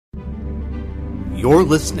You're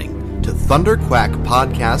listening to Thunderquack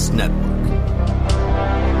Podcast Network.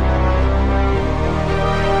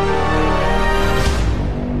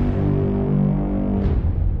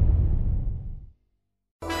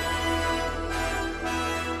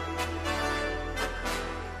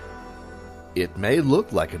 It may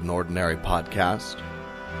look like an ordinary podcast,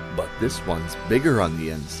 but this one's bigger on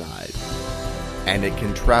the inside, and it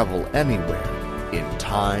can travel anywhere in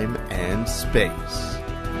time and space.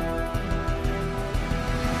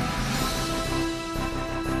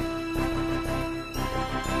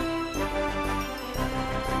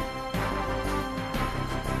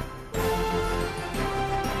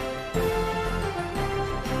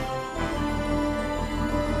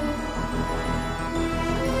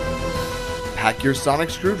 Pack your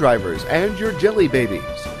sonic screwdrivers and your jelly babies.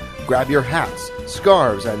 Grab your hats,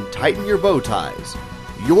 scarves, and tighten your bow ties.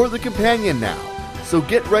 You're the companion now, so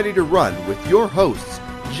get ready to run with your hosts,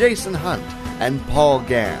 Jason Hunt and Paul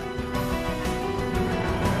Gann.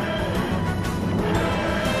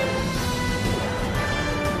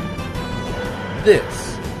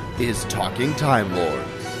 This is Talking Timelords.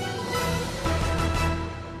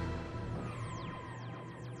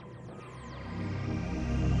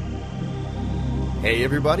 Hey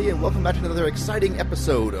everybody, and welcome back to another exciting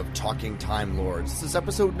episode of Talking Timelords. This is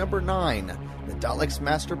episode number 9, the Daleks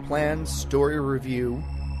Master Plan Story Review,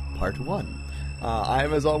 Part 1. I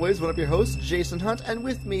am, as always, one of your hosts, Jason Hunt, and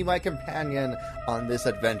with me, my companion on this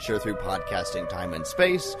adventure through podcasting time and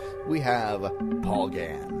space, we have Paul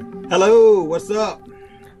Gann. Hello, what's up?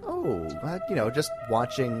 Oh, just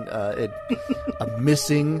watching a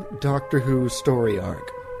missing Doctor Who story arc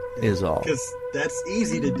is all. Because that's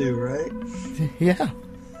easy to do, right? Yeah,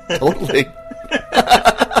 totally.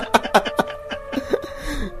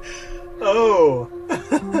 Oh.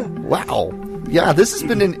 Wow. Yeah, this has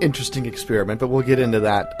been an interesting experiment, but we'll get into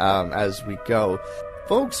that as we go.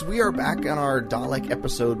 Folks, we are back on our Dalek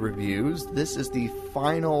episode reviews. This is the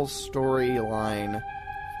final storyline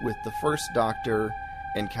with the first Doctor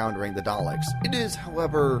encountering the Daleks. It is,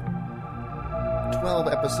 however, 12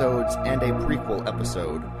 episodes and a prequel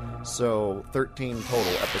episode. So, 13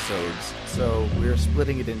 total episodes. So, we're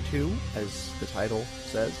splitting it in two, as the title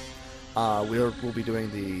says. We'll be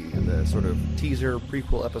doing the sort of teaser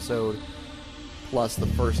prequel episode, plus the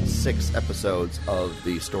first 6 episodes of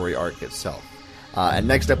the story arc itself. And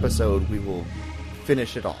next episode, we will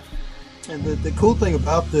finish it off. And the cool thing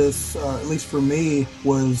about this, at least for me,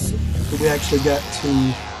 was that we actually got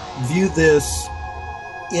to view this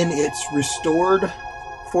in its restored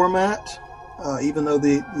format. Even though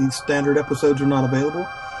the standard episodes are not available.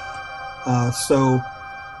 So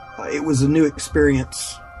it was a new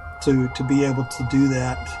experience to be able to do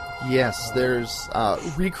that. Yes, there's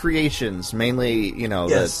recreations, mainly,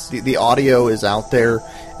 Yes. the audio is out there,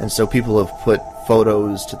 and so people have put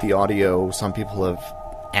photos to the audio. Some people have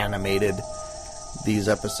animated these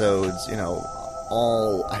episodes,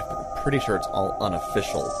 I'm pretty sure it's all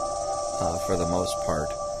unofficial for the most part.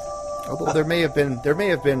 Although there may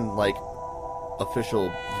have been like official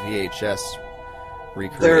VHS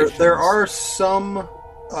recreations. There are some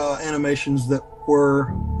animations that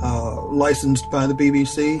were licensed by the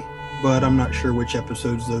BBC, but I'm not sure which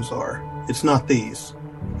episodes those are. It's not these.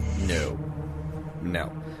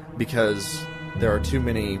 No. Because there are too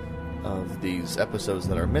many of these episodes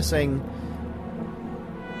that are missing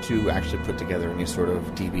to actually put together any sort of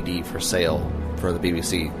DVD for sale for the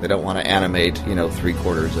BBC. They don't want to animate,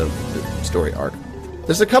 3/4 of the story arc.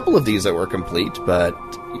 There's a couple of these that were complete, but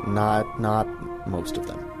not most of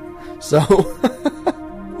them. So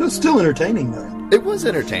It was still entertaining, though. it was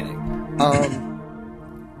entertaining.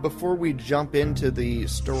 Before we jump into the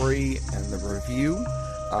story and the review,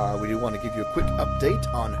 we do want to give you a quick update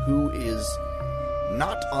on who is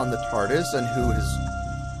not on the TARDIS and who has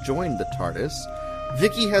joined the TARDIS.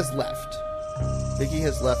 Vicky has left. Vicky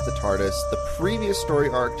has left the TARDIS. The previous story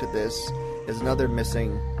arc to this is another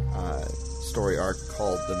missing story arc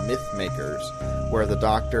called The Myth Makers, where the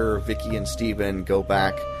Doctor, Vicky, and Steven go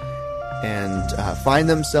back and find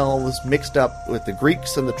themselves mixed up with the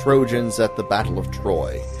Greeks and the Trojans at the Battle of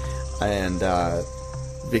Troy. And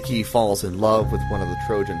Vicky falls in love with one of the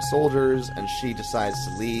Trojan soldiers, and she decides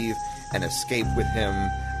to leave and escape with him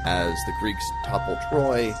as the Greeks topple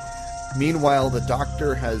Troy. Meanwhile, the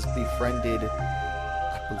Doctor has befriended,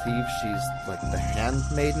 I believe she's like the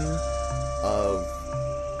handmaiden of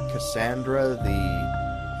Cassandra,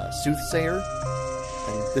 the soothsayer.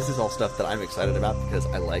 And this is all stuff that I'm excited about because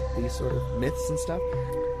I like these sort of myths and stuff.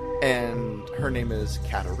 And her name is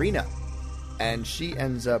Katerina. And she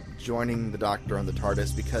ends up joining the Doctor on the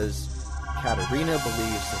TARDIS because Katerina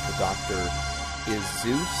believes that the Doctor is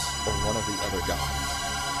Zeus or one of the other gods,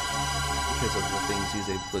 because of the things he's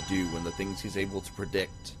able to do and the things he's able to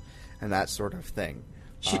predict and that sort of thing.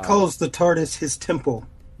 She calls the TARDIS his temple.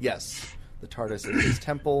 Yes, the TARDIS is his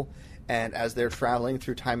temple, and as they're traveling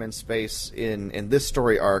through time and space in this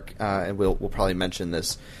story arc, and we'll probably mention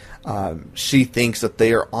this, she thinks that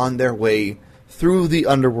they are on their way through the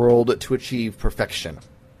underworld to achieve perfection.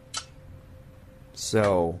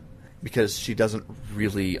 So, because she doesn't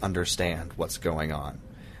really understand what's going on.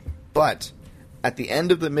 But at the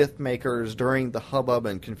end of the Mythmakers, during the hubbub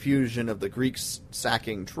and confusion of the Greeks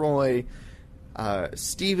sacking Troy,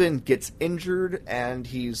 Stephen gets injured, and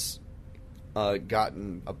he's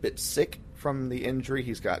gotten a bit sick from the injury.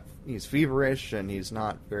 He's feverish, and he's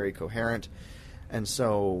not very coherent. And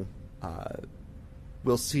so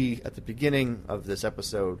we'll see at the beginning of this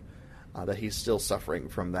episode that he's still suffering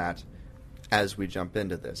from that as we jump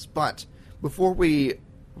into this. But before we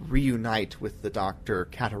reunite with the Doctor,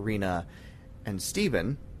 Katarina, and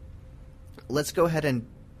Stephen, let's go ahead and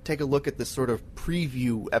take a look at this sort of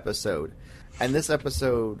preview episode. And this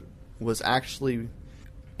episode was actually,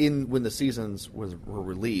 when the seasons were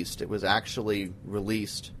released, it was actually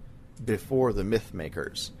released before the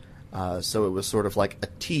Mythmakers. So it was sort of like a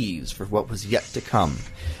tease for what was yet to come.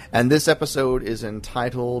 And this episode is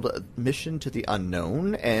entitled Mission to the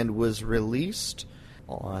Unknown and was released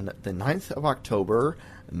on the 9th of October,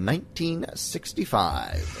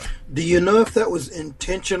 1965. Do you know if that was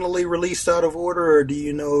intentionally released out of order, or do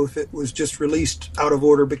you know if it was just released out of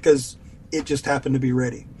order because it just happened to be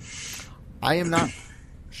ready? I am not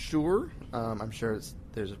sure. I'm sure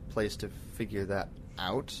there's a place to figure that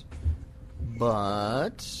out.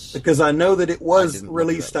 But because I know that it was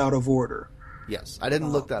released out of order. Yes, I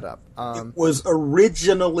didn't look that up. It was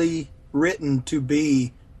originally written to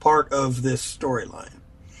be part of this storyline.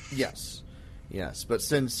 Yes, but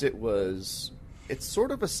since it's sort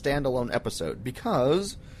of a standalone episode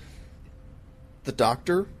because the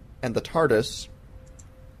Doctor and the TARDIS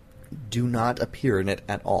do not appear in it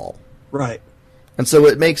at all. Right. And so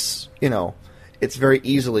it makes, it's very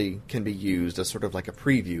easily can be used as sort of like a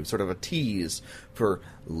preview, sort of a tease for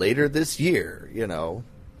later this year,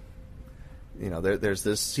 there's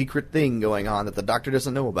this secret thing going on that the Doctor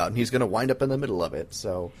doesn't know about, and he's going to wind up in the middle of it.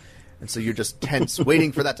 So you're just tense,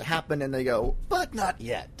 waiting for that to happen, and they go, but not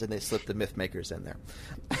yet, and they slip the Mythmakers in there.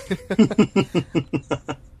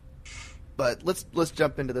 But let's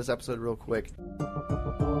jump into this episode real quick.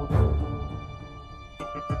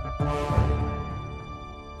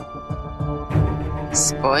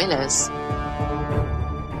 Spoilers.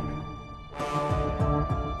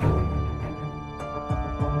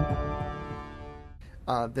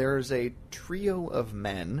 There's a trio of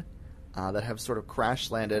men that have sort of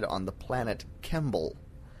crash-landed on the planet Kemble.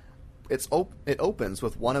 It opens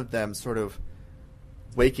with one of them sort of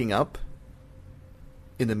waking up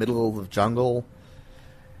in the middle of the jungle,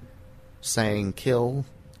 saying, kill,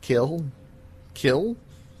 kill, kill.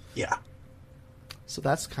 Yeah. So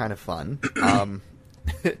that's kind of fun.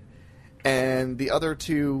 And the other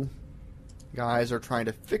two guys are trying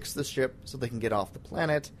to fix the ship so they can get off the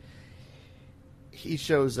planet. He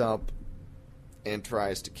shows up and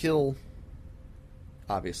tries to kill,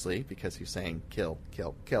 obviously, because he's saying kill,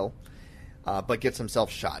 kill, kill, but gets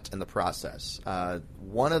himself shot in the process.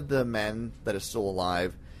 One of the men that is still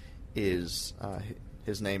alive is,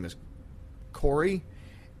 his name is Corey,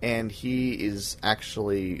 and he is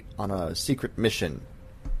actually on a secret mission.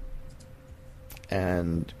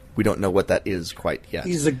 And we don't know what that is quite yet.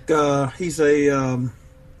 He's a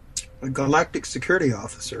galactic security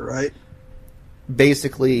officer, right?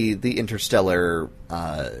 Basically, the interstellar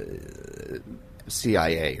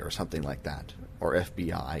CIA or something like that, or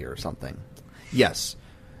FBI or something. Yes,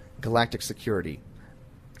 galactic security.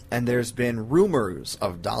 And there's been rumors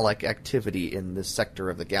of Dalek activity in this sector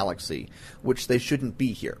of the galaxy, which they shouldn't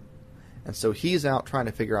be here. And so he's out trying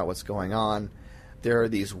to figure out what's going on. There are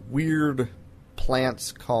these weird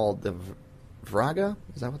plants called the Vraga?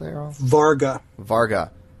 Is that what they are?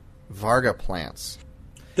 Varga plants.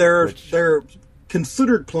 They're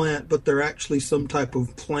considered plant, but they're actually some type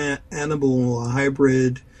of plant-animal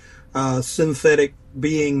hybrid synthetic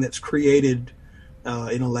being that's created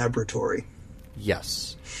in a laboratory.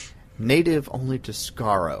 Yes. Native only to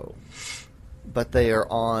Skaro, but they are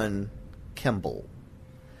on Kemble.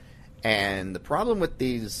 And the problem with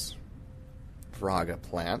these Vraga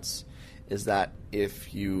plants is that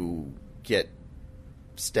if you get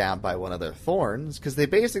stabbed by one of their thorns, because they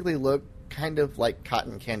basically look kind of like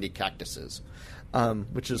cotton candy cactuses,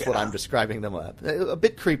 which is what I'm describing them as. A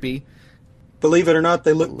bit creepy. Believe it or not,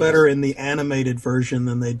 they look better in the animated version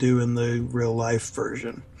than they do in the real-life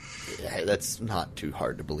version. That's not too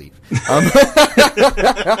hard to believe.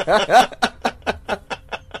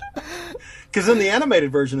 Because in the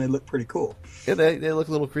animated version, they look pretty cool. Yeah, they look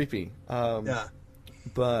a little creepy. Yeah.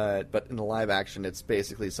 But in the live action, it's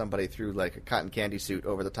basically somebody threw like a cotton candy suit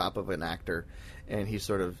over the top of an actor, and he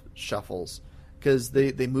sort of shuffles. Because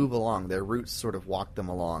they move along. Their roots sort of walk them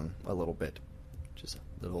along a little bit. Which is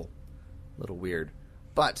a little weird.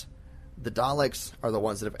 But the Daleks are the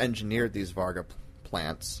ones that have engineered these Varga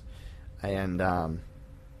plants. And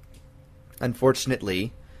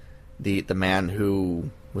unfortunately, the man who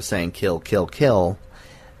was saying kill, kill, kill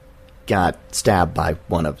got stabbed by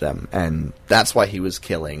one of them. And that's why he was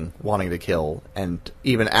wanting to kill. And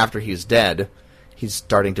even after he's dead, he's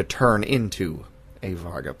starting to turn into a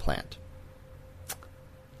Varga plant.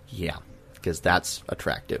 Yeah, because that's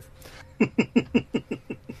attractive.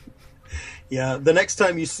 Yeah, the next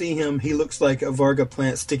time you see him, he looks like a Varga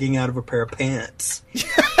plant sticking out of a pair of pants. Did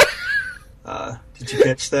you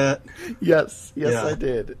catch that? Yes, Yeah. I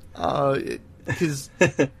did.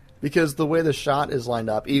 Because the way the shot is lined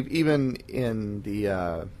up, even in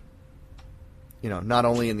the, not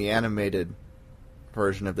only in the animated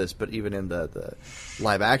version of this, but even in the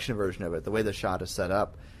live action version of it, the way the shot is set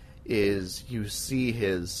up is you see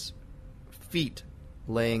his feet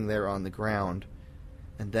laying there on the ground,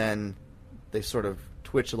 and then they sort of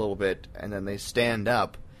twitch a little bit, and then they stand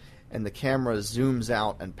up, and the camera zooms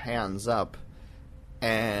out and pans up,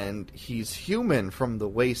 and he's human from the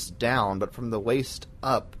waist down, but from the waist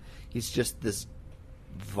up, he's just this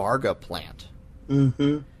Varga plant.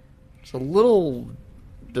 Mm-hmm. It's a little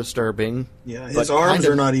disturbing. Yeah, his arms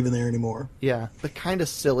are not even there anymore. Yeah, but kind of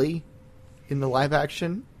silly in the live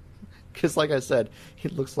action. Because, like I said, he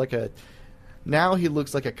looks like a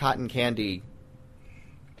cotton candy,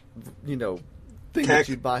 thing that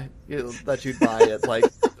you'd buy at like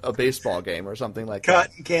a baseball game or something like that.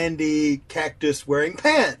 Cotton candy cactus wearing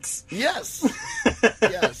pants. Yes,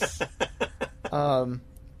 yes.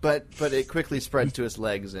 But it quickly spreads to his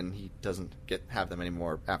legs, and he doesn't have them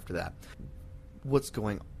anymore after that. What's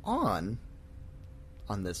going on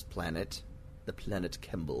this planet, the planet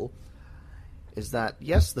Kemble, is that,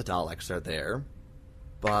 yes, the Daleks are there,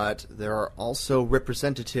 but there are also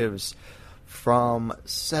representatives from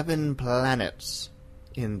 7 planets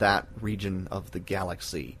in that region of the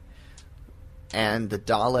galaxy. And the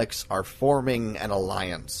Daleks are forming an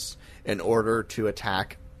alliance in order to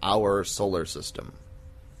attack our solar system.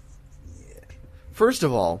 First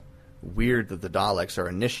of all, weird that the Daleks are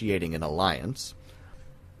initiating an alliance,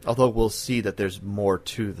 although we'll see that there's more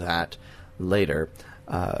to that later.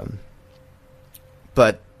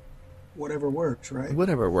 But whatever works, right?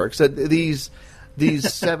 Whatever works. These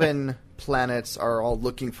 7 planets are all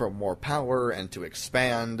looking for more power and to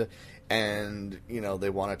expand, and they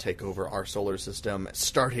want to take over our solar system,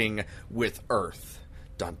 starting with Earth.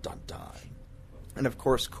 Dun dun dun. And of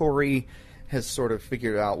course, Corey has sort of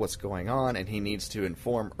figured out what's going on, and he needs to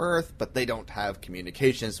inform Earth, but they don't have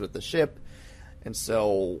communications with the ship, and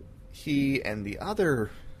so he and the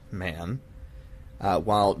other man,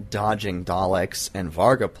 while dodging Daleks and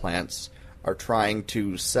Varga plants, are trying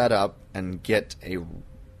to set up and get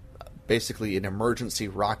basically an emergency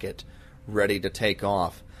rocket ready to take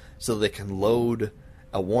off so they can load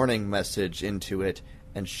a warning message into it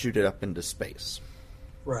and shoot it up into space.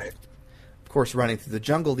 Right. Of course, running through the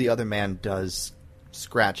jungle, the other man does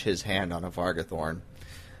scratch his hand on a Varga thorn.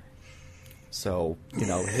 So,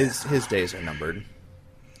 his days are numbered.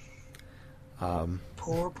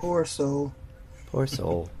 Poor soul. Poor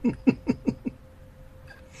soul.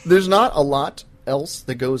 There's not a lot else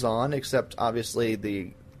that goes on, except obviously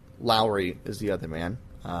the Lowry is the other man.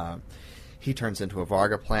 He turns into a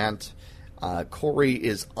Varga plant. Corey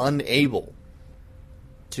is unable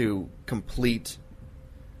to complete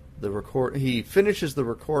the record. He finishes the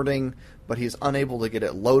recording, but he's unable to get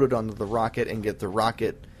it loaded onto the rocket and get the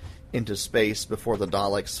rocket into space before the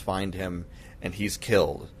Daleks find him, and he's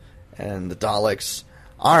killed. And the Daleks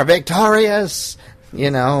are victorious,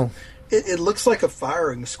 It looks like a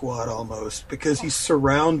firing squad almost, because he's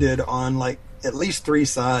surrounded on like at least 3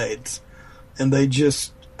 sides, and they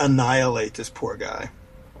just annihilate this poor guy.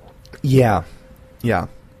 Yeah.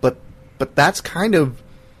 But that's kind of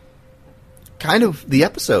the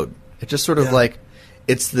episode. It's just sort of like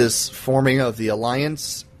it's this forming of the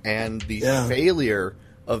alliance and the failure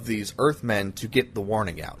of these Earthmen to get the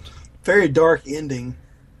warning out. Very dark ending.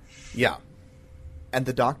 Yeah. And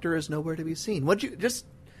the Doctor is nowhere to be seen. Since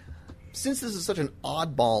this is such an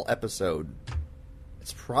oddball episode,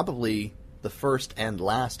 it's probably the first and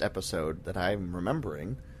last episode that I'm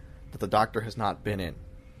remembering that the Doctor has not been in.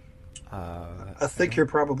 I think you're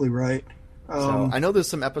probably right. So I know there's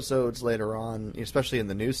some episodes later on, especially in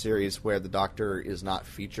the new series, where the Doctor is not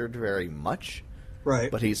featured very much.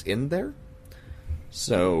 Right. But he's in there.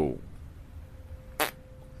 So,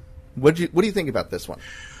 what do you think about this one?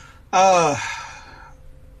 I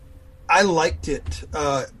liked it.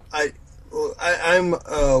 I'm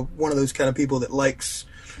one of those kind of people that likes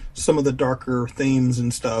some of the darker themes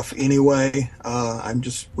and stuff. Anyway, I'm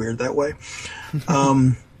just weird that way.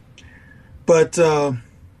 But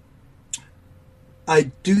I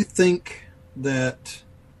do think that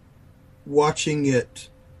watching it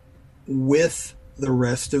with the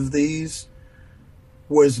rest of these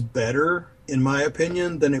was better, in my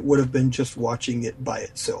opinion, than it would have been just watching it by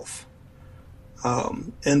itself.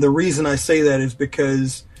 And the reason I say that is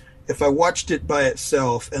because if I watched it by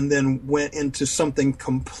itself and then went into something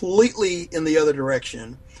completely in the other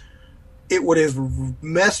direction, it would have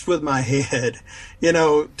messed with my head,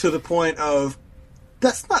 to the point of,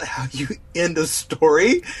 that's not how you end a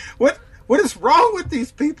story. What is wrong with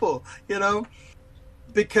these people?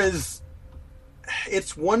 Because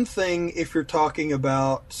it's one thing if you're talking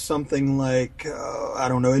about something like, I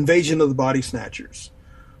don't know, Invasion of the Body Snatchers,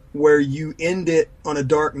 where you end it on a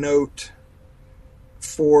dark note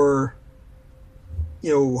for,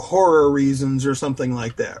 horror reasons or something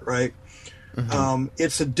like that, right? Mm-hmm.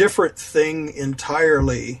 It's a different thing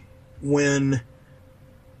entirely when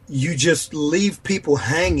you just leave people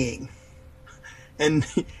hanging and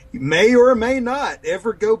you may or may not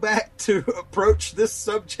ever go back to approach this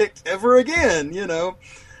subject ever again,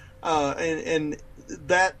 and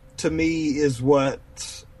that to me is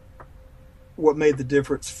what made the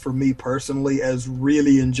difference for me personally as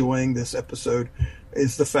really enjoying this episode,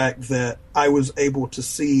 is the fact that I was able to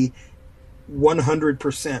see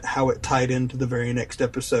 100% how it tied into the very next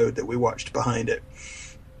episode that we watched behind it.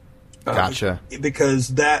 Gotcha.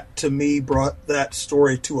 Because that, to me, brought that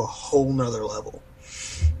story to a whole nother level.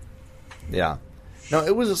 Yeah. No,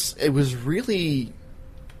 it was really,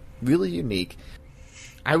 really unique.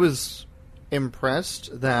 I was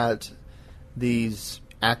impressed that these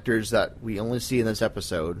actors that we only see in this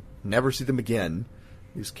episode, never see them again,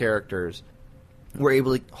 these characters, were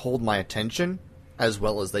able to hold my attention as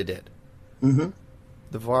well as they did. Mm-hmm.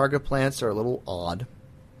 The Varga plants are a little odd,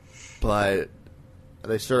 but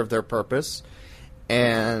they serve their purpose.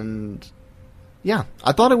 And yeah,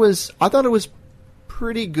 I thought it was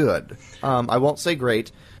pretty good. I won't say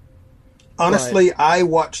great. Honestly, but I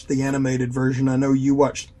watched the animated version. I know you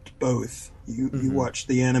watched both. You watched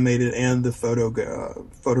the animated and the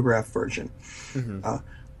photograph version. Mm-hmm.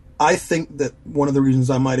 I think that one of the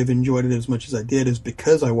reasons I might have enjoyed it as much as I did is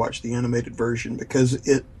because I watched the animated version, because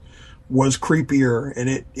it was creepier and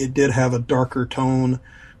it did have a darker tone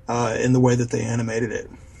in the way that they animated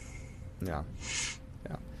it. Yeah.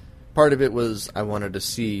 Part of it was I wanted to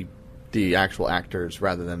see the actual actors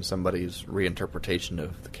rather than somebody's reinterpretation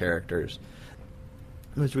of the characters.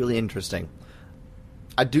 It was really interesting.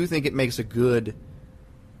 I do think it makes a good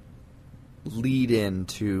lead-in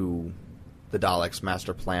to the Daleks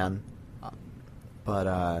Master Plan,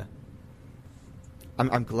 but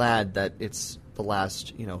I'm glad that it's the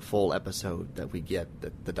last full episode that we get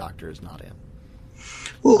that the Doctor is not in.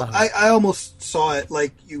 Well, I almost saw it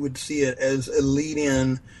like you would see it as a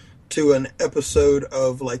lead-in to an episode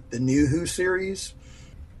of like the New Who series,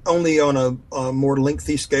 only on a more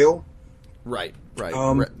lengthy scale. Right.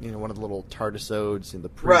 One of the little TARDIS-odes in the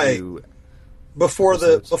preview. Right. Before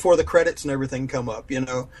the credits and everything come up,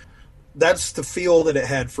 That's the feel that it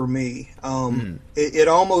had for me. It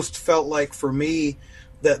almost felt like for me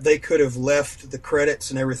that they could have left the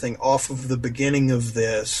credits and everything off of the beginning of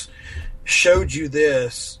this, showed you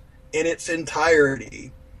this in its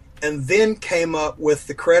entirety, and then came up with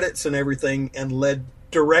the credits and everything and led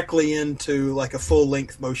directly into like a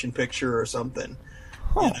full-length motion picture or something.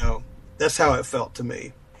 Huh. That's how it felt to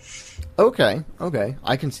me. Okay.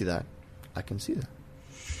 I can see that.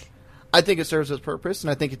 I think it serves its purpose,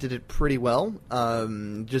 and I think it did it pretty well.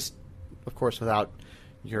 Just, of course, without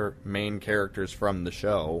your main characters from the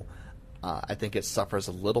show, I think it suffers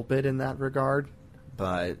a little bit in that regard,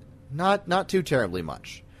 but not too terribly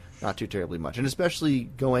much. And especially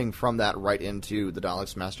going from that right into the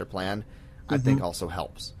Daleks Master Plan, I think also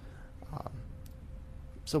helps.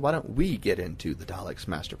 So why don't we get into the Daleks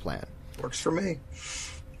Master Plan? Works for me.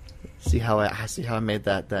 See how I made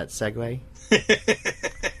that segue?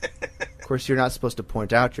 Of course, you're not supposed to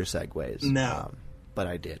point out your segues. No. But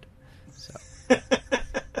I did. So.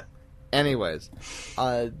 Anyways,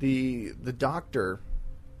 the Doctor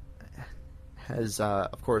has,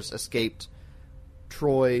 of course, escaped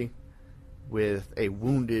Troy with a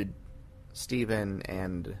wounded Stephen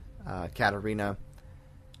and Katerina.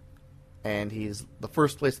 and he's the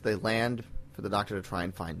first place that they land for the Doctor to try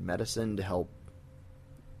and find medicine to help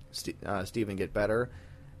Stephen get better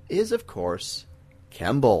is, of course,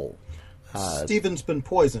 Kemble. Stephen's been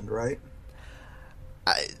poisoned, right?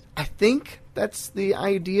 I think that's the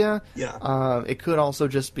idea. Yeah. It could also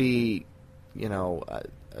just be,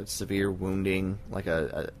 a severe wounding, like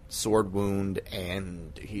a sword wound,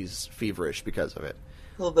 and he's feverish because of it.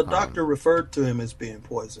 Well, the Doctor referred to him as being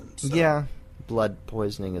poisoned. So. Yeah, blood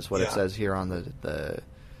poisoning is what it Yeah. says here on the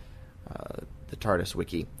TARDIS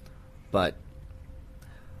wiki. But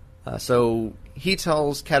so he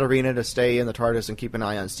tells Katarina to stay in the TARDIS and keep an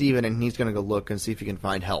eye on Steven, and he's going to go look and see if he can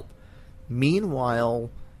find help. Meanwhile,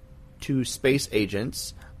 two space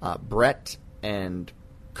agents, Brett and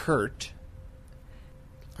Kurt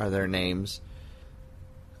are their names,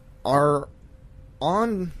 are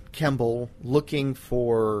on Kemble looking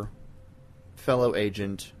for fellow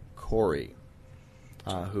agent Corey.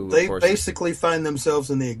 Who They of course, basically find themselves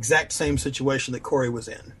in the exact same situation that Corey was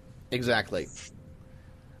in. Exactly.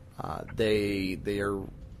 They are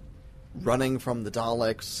running from the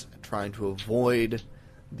Daleks, trying to avoid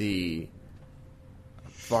the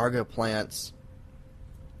Varga plants.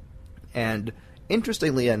 And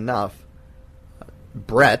interestingly enough,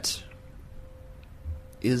 Brett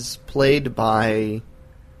is played by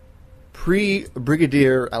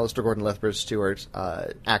pre-Brigadier Alistair Gordon Lethbridge Stewart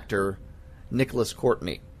actor Nicholas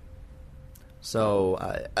Courtney. So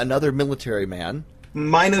another military man.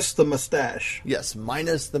 Minus the mustache. Yes,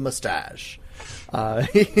 minus the mustache.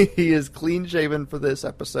 He is clean-shaven for this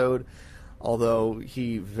episode, although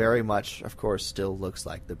he very much, of course, still looks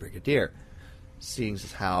like the Brigadier, seeing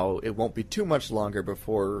as how it won't be too much longer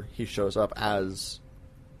before he shows up as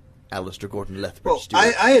Alistair Gordon Lethbridge Well,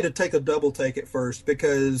 Stewart. I had to take a double take at first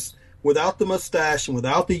because without the mustache and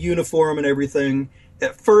without the uniform and everything,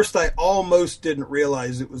 at first I almost didn't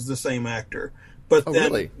realize it was the same actor. But Oh,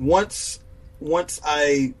 then really? once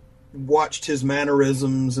I watched his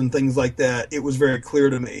mannerisms and things like that, it was very clear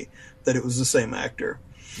to me that it was the same actor.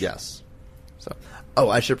 Yes. So,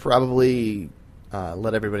 I should probably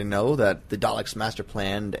let everybody know that the Daleks Master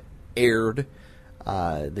Plan aired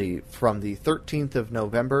from the 13th of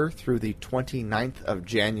November through the 29th of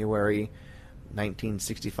January,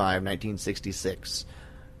 1965-1966,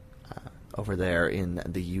 over there in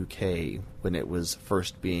the UK when it was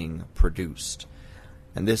first being produced.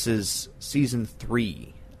 And this is season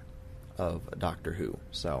 3 of Doctor Who.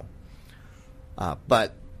 So,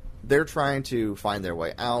 but they're trying to find their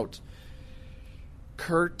way out.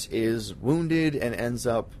 Kurt is wounded and ends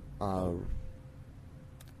up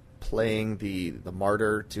playing the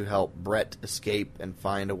martyr to help Brett escape and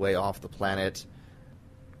find a way off the planet.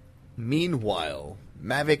 Meanwhile,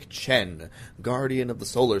 Mavic Chen, guardian of the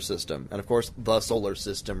solar system, and of course the solar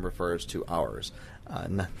system refers to ours,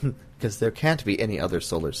 because there can't be any other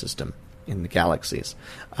solar system in the galaxies.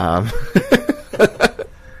 But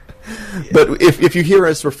if you hear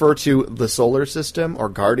us refer to the solar system or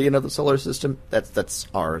guardian of the solar system, that's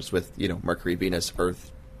ours, with Mercury, Venus,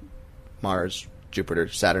 Earth, Mars, Jupiter,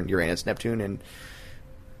 Saturn, Uranus, Neptune, and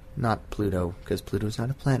not Pluto, because Pluto's not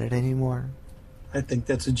a planet anymore. I think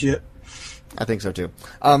that's legit. I think so too.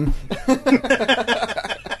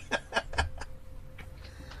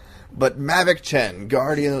 But Mavic Chen,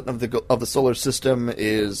 guardian of the solar system,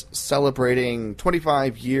 is celebrating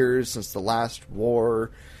 25 years since the last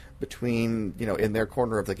war between, in their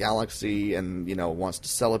corner of the galaxy, and, wants to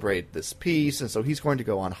celebrate this peace, and so he's going to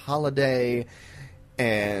go on holiday,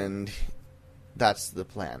 and that's the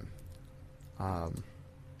plan. All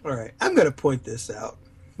right, I'm going to point this out.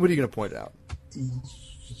 What are you going to point out?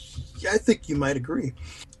 I think you might agree.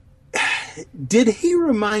 Did he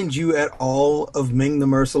remind you at all of Ming the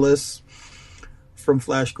Merciless from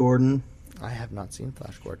Flash Gordon? I have not seen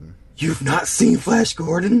Flash Gordon. You've not seen Flash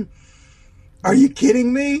Gordon? Are you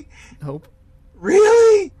kidding me? Nope.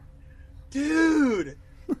 Really? Dude.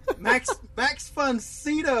 Max von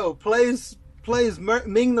Sydow plays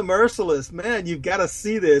Ming the Merciless. Man, you've got to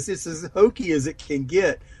see this. It's as hokey as it can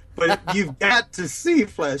get. But you've got to see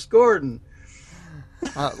Flash Gordon.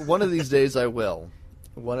 One of these days I will.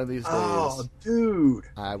 One of these days. Oh, dude.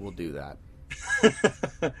 I will do that.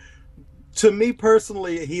 To me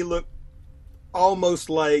personally, he looked almost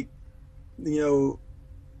like, the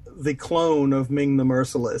clone of Ming the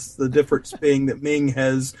Merciless. The difference being that Ming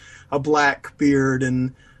has a black beard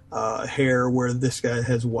and hair, where this guy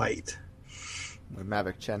has white. Where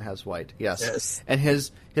Mavic Chen has white, yes. Yes. And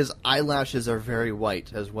his eyelashes are very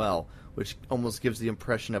white as well, which almost gives the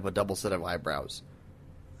impression of a double set of eyebrows.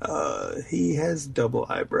 He has double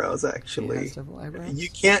eyebrows, actually. He has double eyebrows? You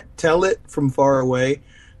can't tell it from far away,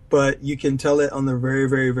 but you can tell it on the very,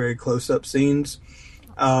 very, very close-up scenes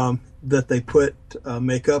that they put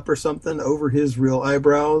makeup or something over his real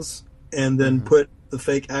eyebrows and then put the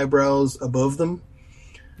fake eyebrows above them.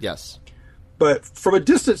 Yes. But from a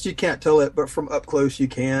distance, you can't tell it, but from up close, you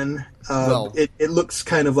can. It looks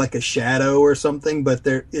kind of like a shadow or something, but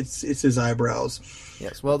it's his eyebrows.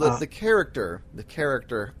 Yes. Well, the character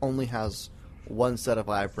only has one set of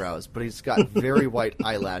eyebrows, but he's got very white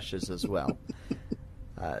eyelashes as well.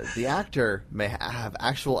 The actor may have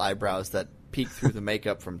actual eyebrows that peek through the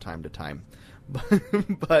makeup from time to time.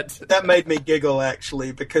 But that made me giggle,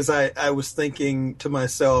 actually, because I was thinking to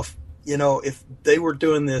myself, if they were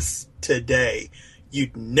doing this today,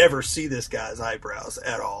 you'd never see this guy's eyebrows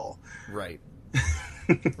at all. Right.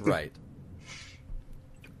 Right.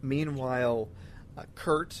 Meanwhile,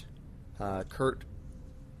 Kurt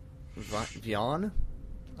Vion,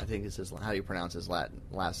 I think is how you pronounce his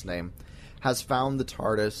last name, has found the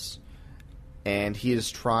TARDIS, and he is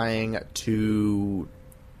trying to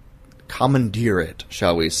commandeer it,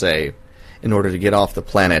 shall we say, in order to get off the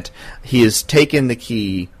planet. He has taken the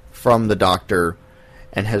key from the Doctor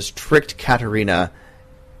and has tricked Katarina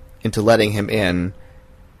into letting him in,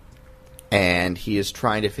 and he is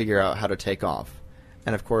trying to figure out how to take off.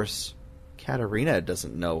 And of course, Katarina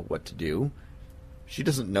doesn't know what to do. She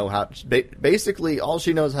doesn't know how... Basically, all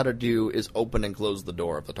she knows how to do is open and close the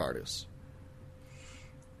door of the TARDIS.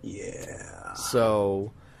 Yeah.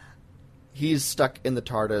 So, he's stuck in the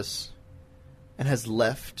TARDIS and has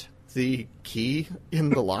left the key in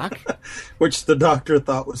the lock. Which the Doctor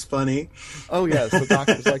thought was funny. Oh, yes. The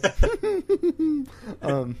Doctor's like...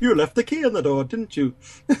 you left the key in the door, didn't you?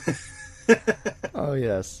 Oh,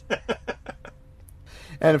 yes.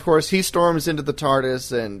 And, of course, he storms into the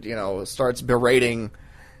TARDIS and, starts berating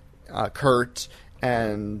Kurt.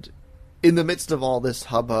 And in the midst of all this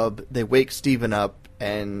hubbub, they wake Steven up,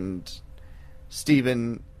 and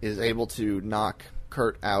Steven is able to knock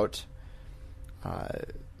Kurt out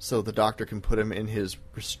so the Doctor can put him in his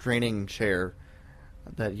restraining chair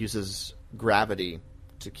that uses gravity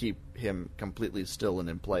to keep him completely still and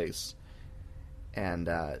in place. And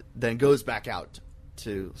then goes back out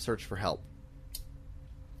to search for help.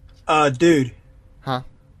 Dude. Huh?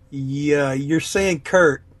 Yeah, you're saying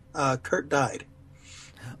Kurt. Kurt died.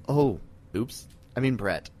 Oh, oops. I mean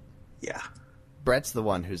Brett. Yeah. Brett's the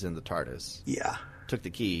one who's in the TARDIS. Yeah. Took the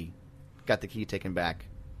key, got the key taken back,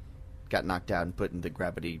 got knocked out and put in the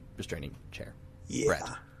gravity restraining chair. Yeah. Brett.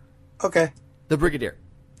 Okay. The Brigadier.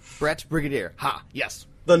 Brett Brigadier. Ha! Yes.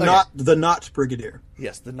 The not Brigadier.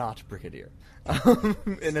 Yes, the not Brigadier.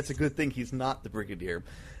 And it's a good thing he's not the Brigadier,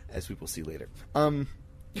 as we will see later. But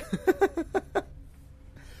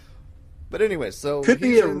anyway, so could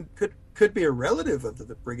be a relative of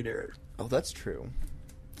the Brigadier. Oh, that's true.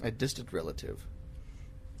 A distant relative.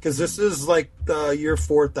 Because this is like the year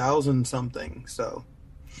 4000 something, so.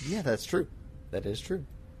 Yeah, that's true. That is true.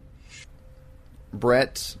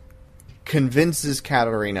 Brett convinces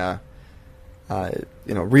Katarina,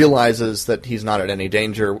 realizes that he's not at any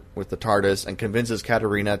danger with the TARDIS, and convinces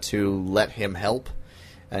Katarina to let him help.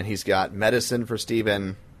 And he's got medicine for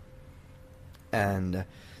Steven. And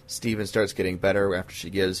Steven starts getting better after she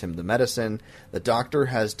gives him the medicine. The Doctor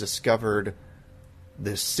has discovered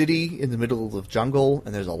this city in the middle of the jungle,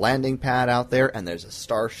 and there's a landing pad out there, and there's a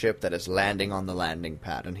starship that is landing on the landing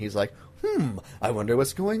pad. And he's like, I wonder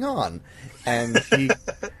what's going on. And he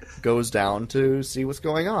goes down to see what's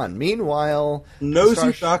going on. Meanwhile...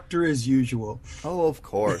 Nosy Doctor as usual. Oh, of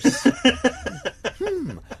course.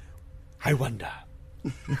 I wonder.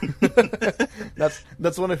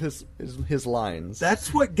 That's one of his lines.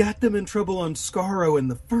 That's what got them in trouble on Skaro in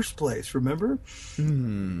the first place, remember?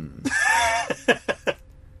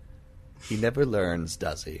 He never learns,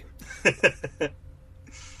 does he?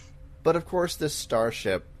 But of course this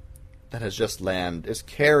starship that has just landed is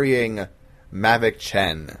carrying Mavic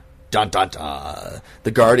Chen. Dun dun dun.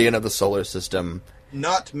 The guardian of the solar system.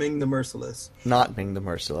 Not Ming the Merciless. Not Ming the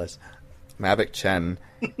Merciless. Mavic Chen.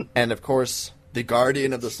 And of course, the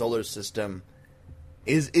guardian of the solar system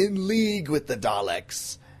is in league with the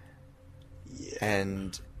Daleks. Yeah.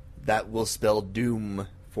 And that will spell doom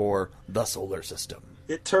for the solar system.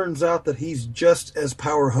 It turns out that he's just as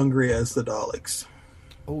power-hungry as the Daleks.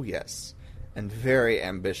 Oh, yes. And very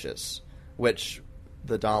ambitious, which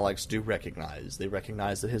the Daleks do recognize. They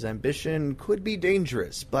recognize that his ambition could be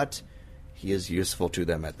dangerous, but he is useful to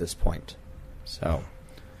them at this point. So...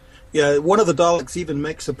 Yeah, one of the Daleks even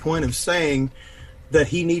makes a point of saying that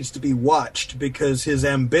he needs to be watched because his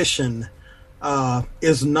ambition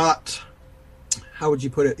is not... How would you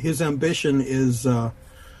put it? His ambition is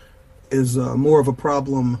more of a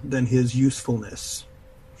problem than his usefulness.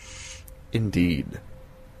 Indeed.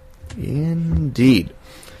 Indeed.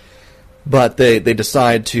 But they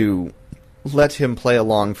decide to let him play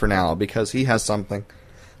along for now because he has something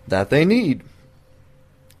that they need.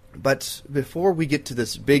 But before we get to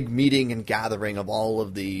this big meeting and gathering of all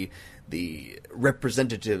of the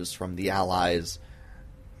representatives from the Allies,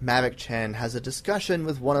 Mavic Chen has a discussion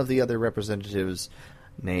with one of the other representatives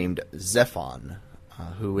named Zephon,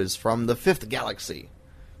 who is from the 5th Galaxy.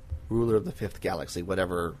 Ruler of the 5th Galaxy,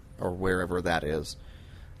 whatever or wherever that is.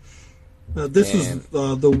 This is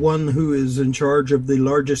the one who is in charge of the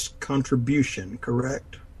largest contribution,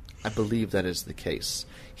 correct? I believe that is the case.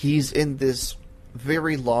 He's in this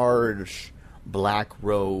very large black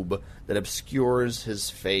robe that obscures his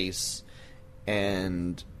face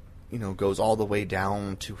and, goes all the way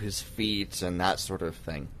down to his feet and that sort of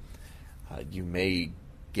thing. You may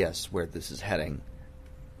guess where this is heading.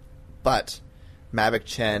 But Mavic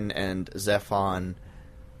Chen and Zephon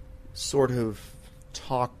sort of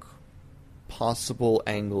talk possible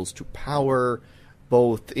angles to power,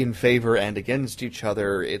 both in favor and against each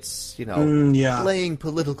other. It's, playing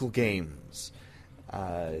political games.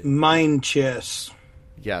 Mind chess.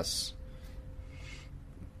 Yes.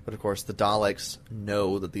 But of course, the Daleks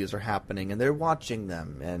know that these are happening, and they're watching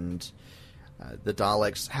them, and the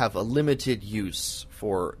Daleks have a limited use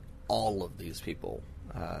for all of these people.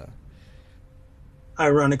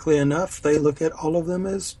 Ironically enough, they look at all of them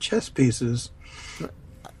as chess pieces.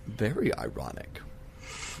 Very ironic.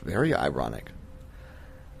 Very ironic.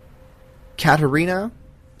 Katerina,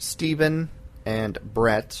 Stephen, and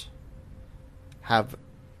Brett have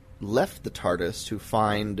left the TARDIS to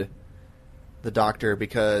find the Doctor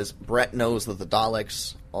because Brett knows that the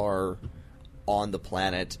Daleks are on the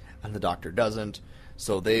planet and the Doctor doesn't.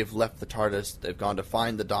 So they've left the TARDIS. They've gone to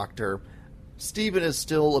find the Doctor. Stephen is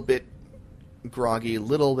still a bit groggy, a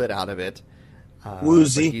little bit out of it.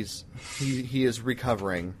 Woozy. He is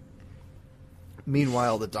recovering.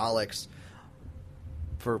 Meanwhile, the Daleks,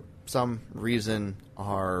 for some reason,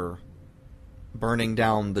 are burning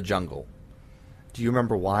down the jungle. Do you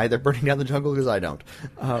remember why they're burning down the jungle? Because I don't.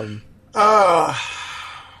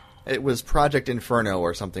 It was Project Inferno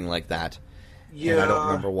or something like that. Yeah. And I don't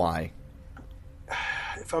remember why.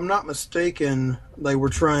 If I'm not mistaken, they were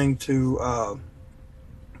trying to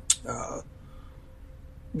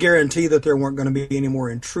guarantee that there weren't going to be any more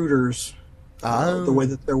intruders the way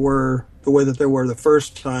that there were the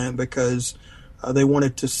first time, because they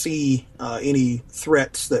wanted to see any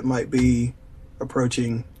threats that might be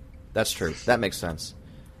approaching. That's true. That makes sense.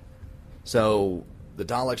 So the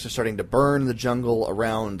Daleks are starting to burn the jungle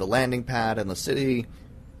around the landing pad and the city.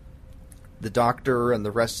 The Doctor and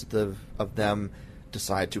the rest of them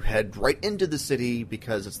decide to head right into the city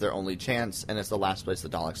because it's their only chance, and it's the last place the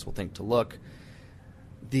Daleks will think to look.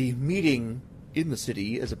 The meeting in the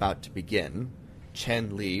city is about to begin.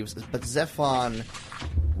 Chen leaves, but Zephon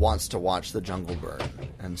wants to watch the jungle burn,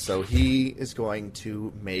 and so he is going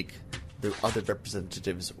to make the other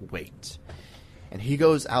representatives wait. And he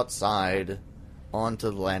goes outside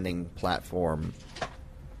onto the landing platform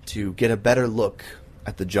to get a better look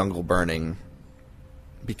at the jungle burning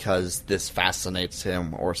because this fascinates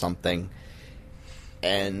him or something.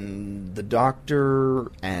 And the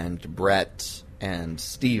Doctor and Brett and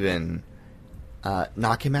Stephen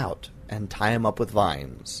knock him out and tie him up with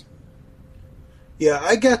vines. Yeah,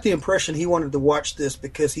 I got the impression he wanted to watch this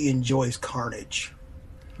because he enjoys carnage.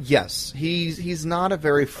 Yes, he's not a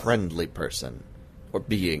very friendly person or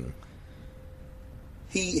being.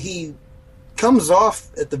 He comes off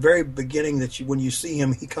at the very beginning when you see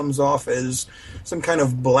him, he comes off as some kind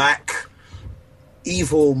of black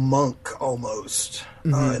evil monk almost,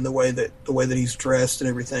 in the way that he's dressed and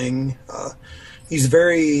everything. He's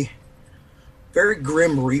very, very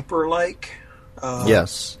Grim Reaper like.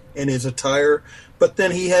 Yes, in his attire, but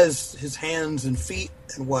then he has his hands and feet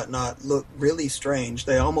and whatnot look really strange.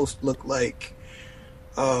 They almost look like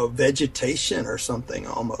vegetation or something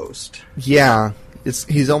almost. Yeah,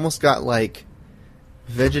 he's almost got like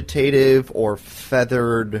vegetative or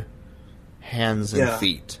feathered hands and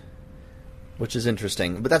feet, which is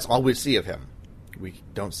interesting. But that's all we see of him. We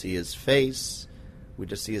don't see his face. We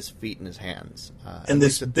just see his feet and his hands. And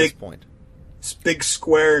this big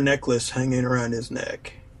square necklace hanging around his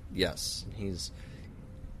neck. Yes, he's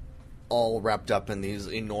all wrapped up in these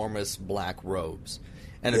enormous black robes.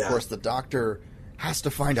 And of course the Doctor has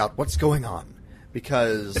to find out what's going on,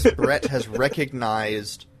 because Brett has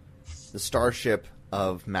recognized the starship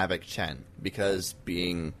of Mavic Chen, because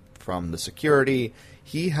being from the security,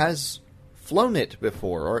 he has flown it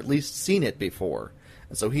before, or at least seen it before.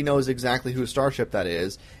 And so he knows exactly whose starship that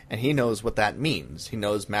is, and he knows what that means. He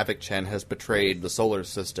knows Mavic Chen has betrayed the solar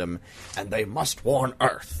system, and they must warn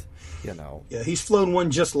Earth, you know. Yeah, he's flown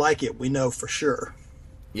one just like it, we know for sure.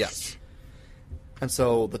 Yes. And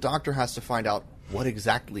so the Doctor has to find out what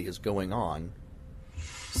exactly is going on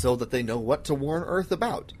so that they know what to warn Earth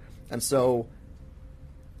about. And so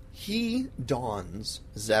he dons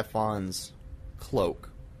Zephon's cloak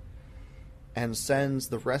and sends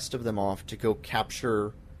the rest of them off to go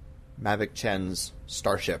capture Mavic Chen's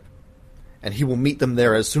starship. And he will meet them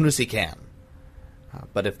there as soon as he can.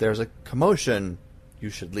 But if there's a commotion, you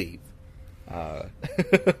should leave.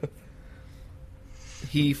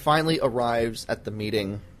 He finally arrives at the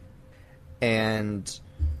meeting, and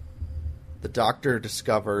the Doctor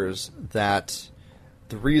discovers that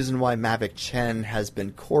the reason why Mavic Chen has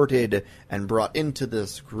been courted and brought into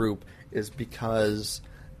this group is because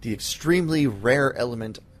the extremely rare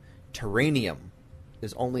element terranium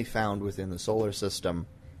is only found within the solar system,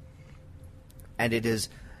 and it is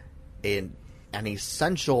an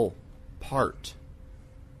essential part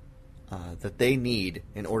that they need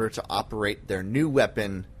in order to operate their new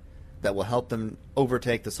weapon that will help them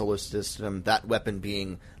overtake the solar system, that weapon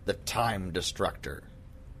being the Time Destructor.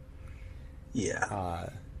 Yeah.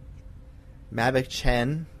 Mavic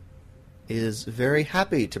Chen is very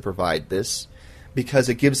happy to provide this because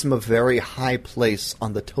it gives him a very high place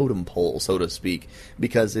on the totem pole, so to speak,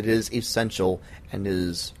 because it is essential and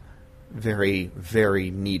is very,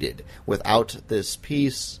 very needed. Without this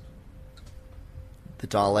piece, the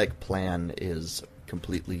Dalek plan is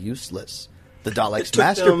completely useless. The Daleks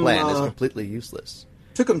Master Plan is completely useless.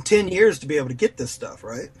 Took them 10 years to be able to get this stuff,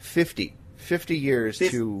 right? 50 years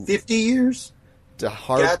to 50 years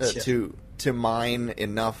to mine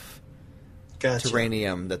enough Gotcha.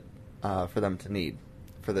 terranium that for them to need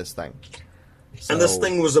for this thing. So, and this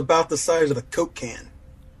thing was about the size of a Coke can.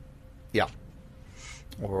 Yeah.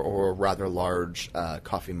 Or a rather large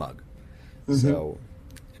coffee mug. Mm-hmm. So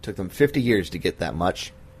it took them 50 years to get that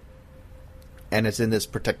much. And it's in this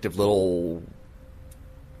protective little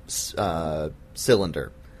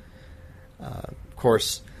cylinder. Of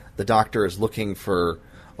course, the Doctor is looking for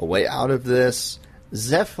a way out of this.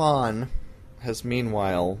 Zephon has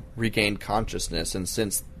meanwhile regained consciousness, and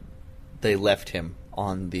since they left him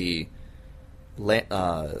on the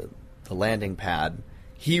landing pad,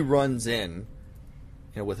 he runs in,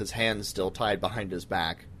 with his hands still tied behind his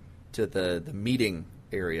back, to the meeting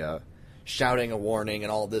area, shouting a warning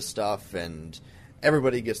and all this stuff, and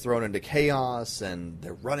everybody gets thrown into chaos, and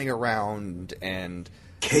they're running around, and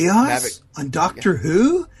chaos on Doctor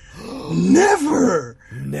Who? Never!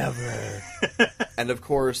 And of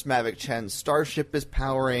course, Mavic Chen's starship is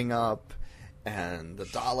powering up, and the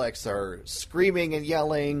Daleks are screaming and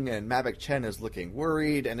yelling, and Mavic Chen is looking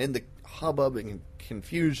worried, and in the hubbub and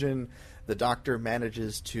confusion, the Doctor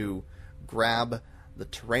manages to grab the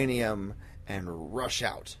terranium and rush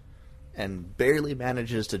out, and barely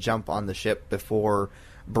manages to jump on the ship before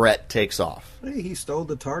Brett takes off. Hey, he stole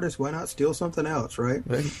the TARDIS. Why not steal something else, right?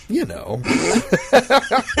 You know.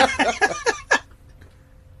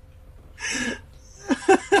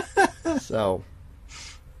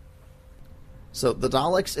 So the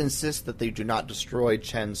Daleks insist that they do not destroy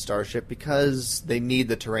Chen's starship because they need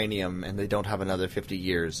the terranium and they don't have another 50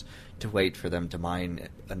 years to wait for them to mine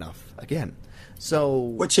enough again. So,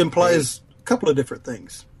 which implies a couple of different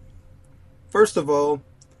things. First of all,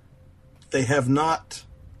 they have not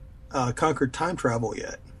conquered time travel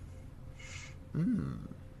yet.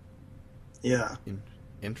 Yeah.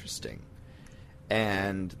 Interesting.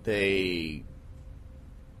 And they've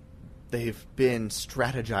been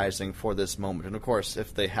strategizing for this moment. And of course,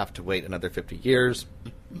 if they have to wait another 50 years,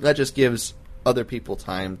 that just gives other people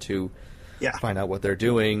time to find out what they're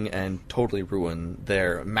doing and totally ruin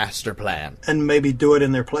their master plan. And maybe do it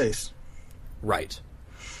in their place. Right.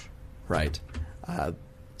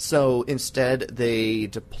 So instead, they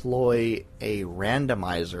deploy a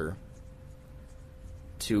randomizer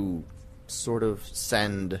to sort of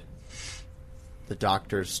send the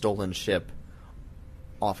Doctor's stolen ship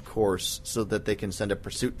off course so that they can send a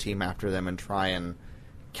pursuit team after them and try and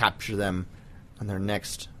capture them on their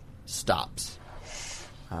next stops.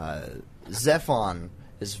 Zephon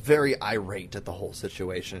is very irate at the whole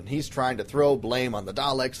situation. He's trying to throw blame on the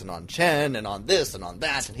Daleks and on Chen and on this and on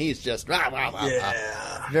that, and he's just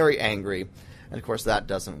very angry. And of course that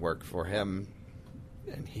doesn't work for him,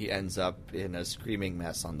 and he ends up in a screaming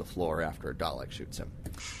mess on the floor after a Dalek shoots him.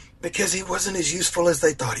 Because he wasn't as useful as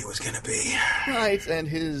they thought he was going to be. Right, and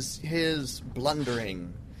his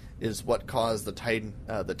blundering is what caused the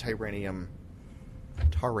terranium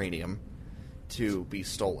to be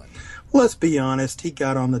stolen. Let's be honest, he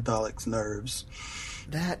got on the Daleks' nerves.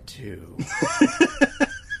 That too.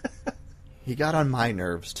 He got on my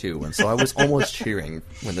nerves too, and so I was almost cheering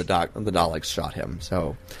when the Daleks shot him.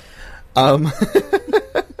 So,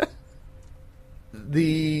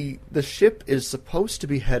 the ship is supposed to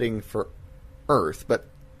be heading for Earth, but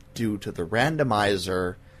due to the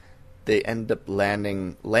randomizer, they end up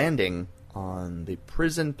landing on the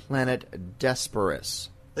prison planet Desperus.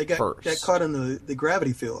 They got caught in the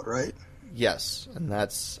gravity field, right? Yes, and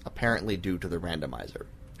that's apparently due to the randomizer.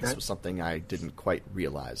 This Okay. was something I didn't quite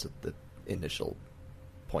realize at the initial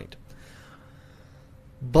point.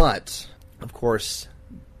 But, of course,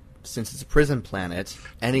 since it's a prison planet,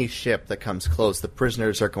 any ship that comes close, the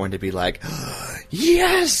prisoners are going to be like,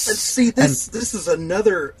 yes! And see, this is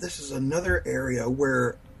another area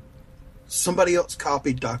where somebody else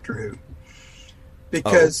copied Doctor Who.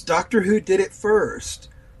 Because Doctor Who did it first,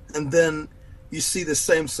 and then you see the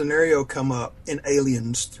same scenario come up in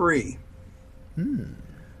Aliens 3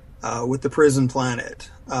 with the prison planet,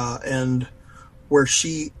 and where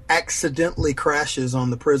she accidentally crashes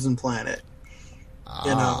on the prison planet.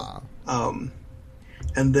 And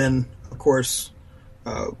then, of course,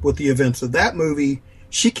 with the events of that movie,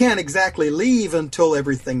 she can't exactly leave until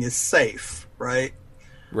everything is safe, right?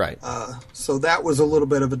 Right. So that was a little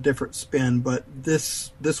bit of a different spin, but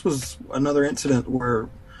this was another incident where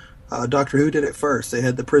Doctor Who did it first. They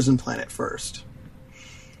had the prison planet first.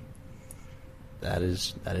 That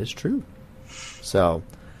is true. So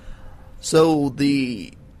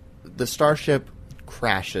the starship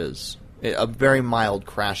crashes, a very mild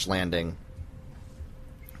crash landing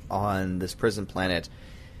on this prison planet,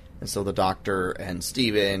 and so the Doctor and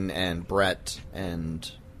Steven and Brett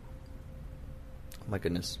and, oh my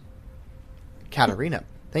goodness, Katarina,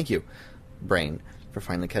 thank you, brain, for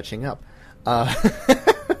finally catching up.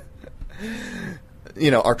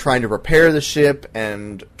 Are trying to repair the ship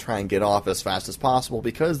and try and get off as fast as possible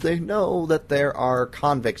because they know that there are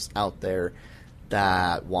convicts out there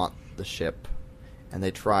that want the ship. And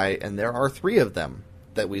they try, and there are 3 of them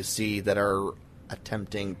that we see that are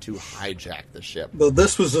attempting to hijack the ship. Though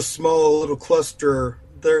this was a small little cluster,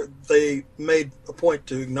 they made a point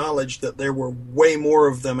to acknowledge that there were way more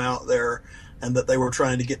of them out there and that they were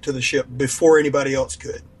trying to get to the ship before anybody else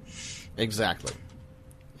could. Exactly.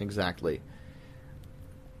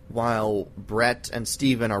 While Brett and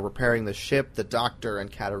Steven are repairing the ship, the Doctor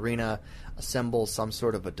and Katarina assemble some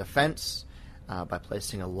sort of a defense by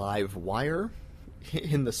placing a live wire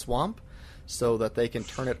in the swamp so that they can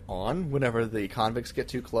turn it on whenever the convicts get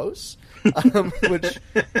too close, which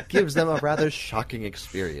gives them a rather shocking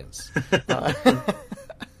experience.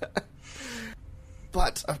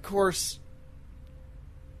 But, of course,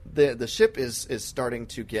 the ship is starting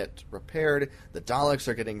to get repaired. The Daleks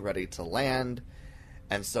are getting ready to land.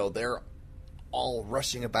 And so they're all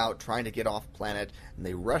rushing about trying to get off planet. And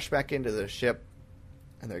they rush back into the ship.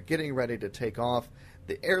 And they're getting ready to take off.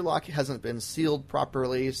 The airlock hasn't been sealed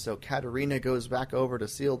properly. So Katarina goes back over to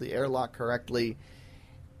seal the airlock correctly.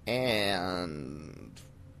 And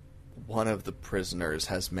one of the prisoners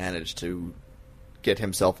has managed to get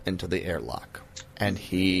himself into the airlock. And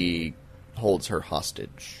he holds her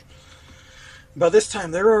hostage. By this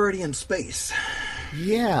time, they're already in space.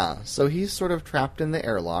 Yeah, so he's sort of trapped in the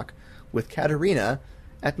airlock with Katarina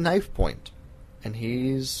at knife point. And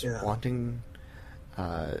he's wanting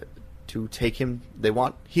to take him...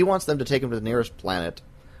 He wants them to take him to the nearest planet,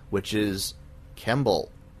 which is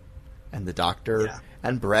Kemble. And the Doctor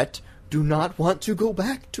and Brett do not want to go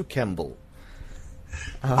back to Kemble.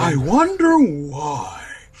 I wonder why.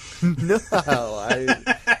 No,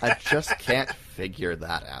 I just can't figure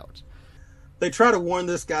that out. They try to warn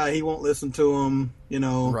this guy, he won't listen to them,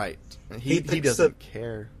 Right. He doesn't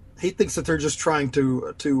care. He thinks that they're just trying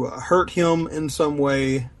to hurt him in some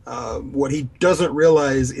way. What he doesn't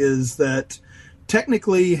realize is that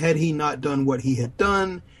technically, had he not done what he had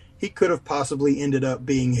done, he could have possibly ended up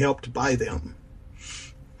being helped by them.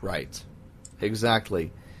 Right.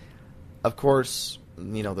 Exactly. Of course,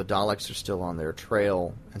 the Daleks are still on their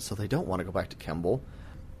trail, and so they don't want to go back to Kemble.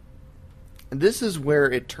 And this is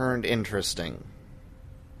where it turned interesting.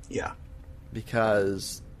 Yeah.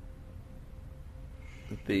 Because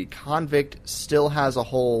the convict still has a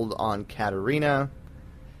hold on Katarina.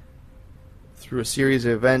 Through a series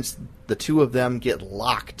of events, the 2 of them get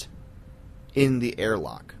locked in the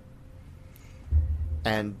airlock.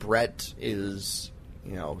 And Brett is,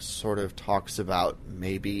 sort of talks about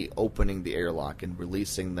maybe opening the airlock and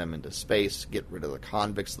releasing them into space, get rid of the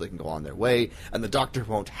convicts so they can go on their way. And the Doctor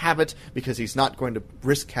won't have it because he's not going to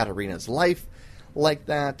risk Katarina's life like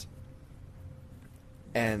that.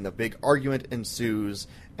 and a big argument ensues,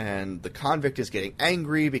 and the convict is getting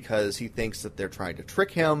angry because he thinks that they're trying to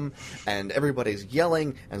trick him, and everybody's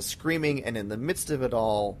yelling and screaming, and in the midst of it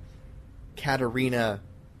all, Katarina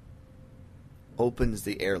opens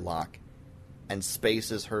the airlock and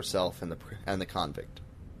spaces herself and the convict.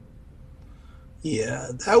 Yeah,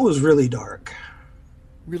 that was really dark.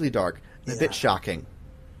 Really dark. A bit shocking.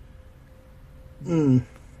 Mm.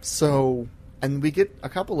 So, and we get a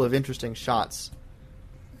couple of interesting shots,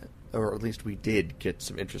 or at least we did get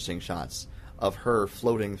some interesting shots of her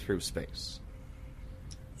floating through space.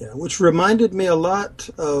 Yeah, which reminded me a lot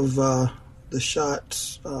of the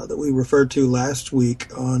shots that we referred to last week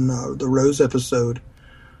on the Rose episode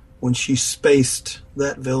when she spaced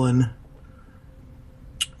that villain.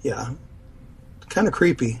 Yeah, kind of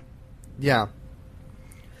creepy. Yeah.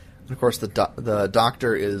 And of course, the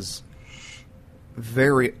doctor is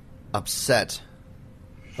very upset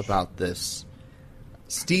about this.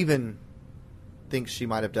 Stephen thinks she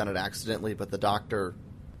might have done it accidentally, but the doctor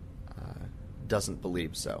doesn't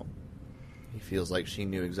believe so. He feels like she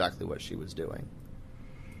knew exactly what she was doing,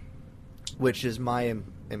 which is my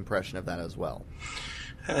impression of that as well.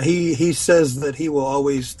 He says that he will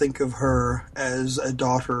always think of her as a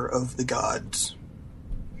daughter of the gods.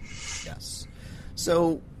 Yes.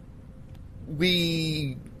 So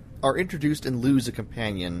we are introduced and lose a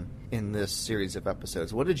companion in this series of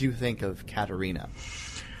episodes. What did you think of Katarina?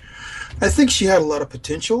 I think she had a lot of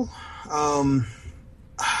potential. I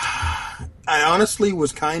honestly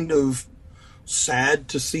was kind of sad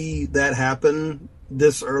to see that happen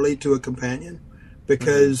this early to a companion,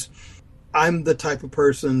 because I'm the type of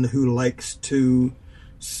person who likes to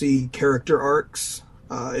see character arcs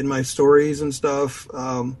in my stories and stuff.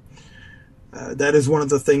 That is one of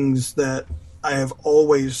the things that I have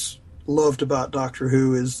always loved about Doctor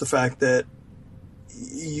Who, is the fact that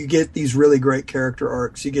you get these really great character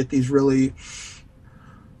arcs. You get these really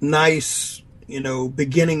nice,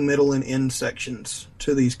 beginning, middle, and end sections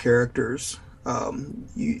to these characters.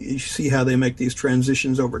 You see how they make these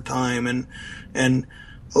transitions over time, and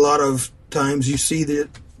a lot of times you see that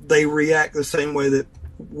they react the same way that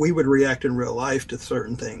we would react in real life to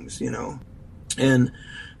certain things, And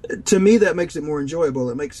to me, that makes it more enjoyable.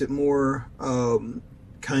 It makes it more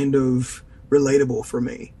kind of relatable for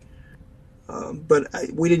me. But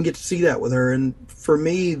we didn't get to see that with her, and for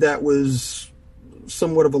me, that was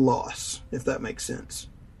somewhat of a loss, if that makes sense.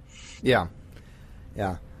 Yeah.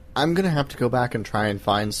 I'm going to have to go back and try and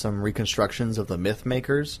find some reconstructions of the myth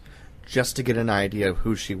makers just to get an idea of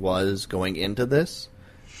who she was going into this,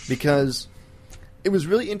 because it was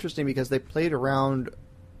really interesting because they played around,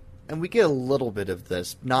 and we get a little bit of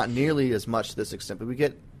this, not nearly as much to this extent, but we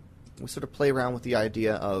sort of play around with the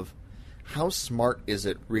idea of how smart is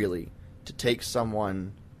it really to take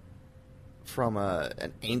someone from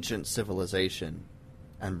an ancient civilization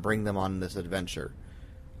and bring them on this adventure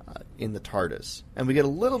in the TARDIS. And we get a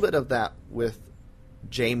little bit of that with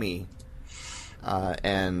Jamie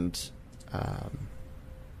and I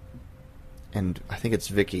think it's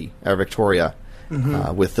Victoria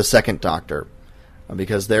with the second Doctor,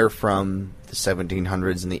 because they're from the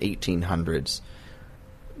 1700s and the 1800s.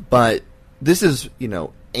 But this is,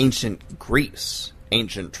 ancient Greece,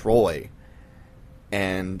 ancient Troy,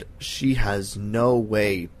 and she has no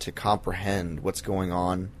way to comprehend what's going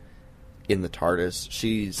on in the TARDIS.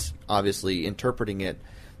 She's obviously interpreting it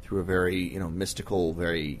through a very, mystical,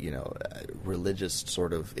 very, religious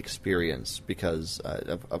sort of experience because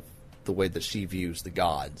of the way that she views the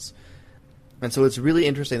gods. And so it's really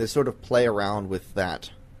interesting to sort of play around with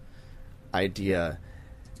that idea.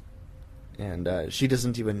 And she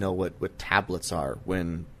doesn't even know what tablets are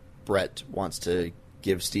when Brett wants to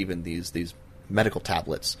give Stephen these medical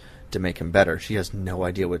tablets to make him better. She has no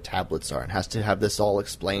idea what tablets are and has to have this all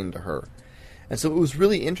explained to her. And so it was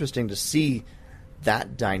really interesting to see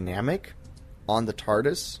that dynamic on the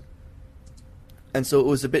TARDIS. And so it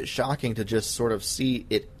was a bit shocking to just sort of see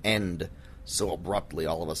it end so abruptly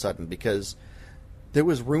all of a sudden, because there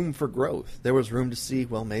was room for growth. There was room to see,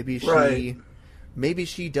 well, maybe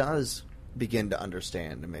she does begin to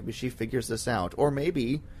understand, and maybe she figures this out, or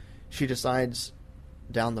maybe she decides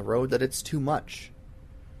down the road that it's too much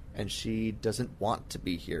and she doesn't want to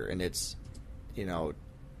be here, and it's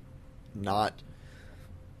not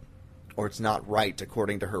right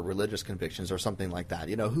according to her religious convictions or something like that.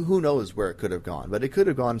 Who knows where it could have gone, but it could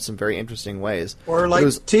have gone some very interesting ways. Or like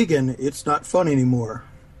Tegan, it's not fun anymore.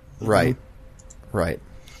 Right.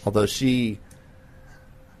 Although I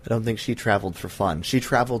don't think she traveled for fun. She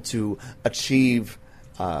traveled to achieve,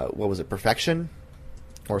 perfection?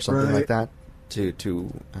 Or something like that?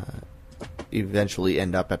 To eventually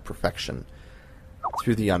end up at perfection.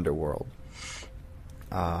 through the underworld.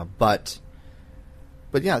 But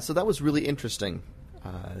yeah, so that was really interesting.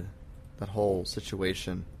 That whole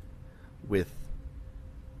situation with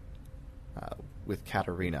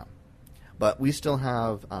Katarina. But we still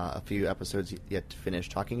have a few episodes yet to finish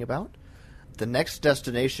talking about. The next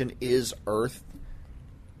destination is Earth.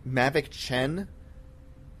 Mavic Chen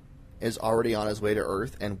is already on his way to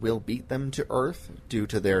Earth and will beat them to Earth due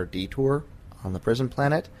to their detour on the prison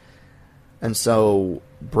planet. And so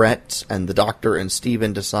Brett and the Doctor and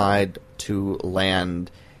Steven decide to land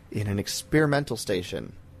in an experimental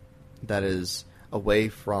station that is away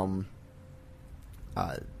from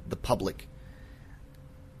the public,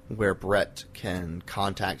 where Brett can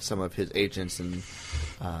contact some of his agents and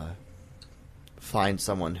find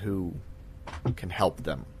someone who can help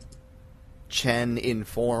them. Chen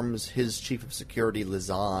informs his chief of security,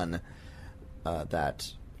 Lizan,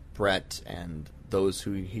 that Brett and those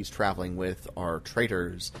who he's traveling with are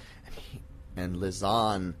traitors. And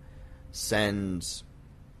Lizan sends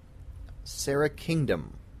Sarah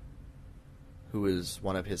Kingdom, who is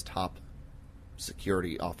one of his top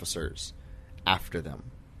security officers, after them.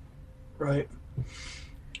 Right.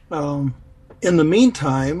 In the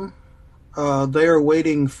meantime, they are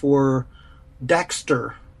waiting for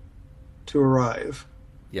Daxter to arrive.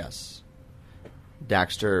 Yes.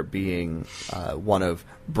 Daxter being one of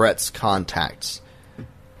Brett's contacts.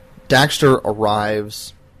 Daxter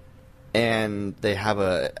arrives, and they have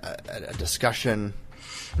a discussion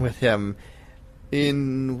with him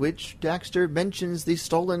in which Daxter mentions the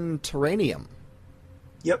stolen Terranium.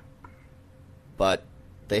 Yep. But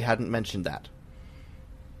they hadn't mentioned that.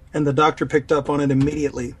 And the Doctor picked up on it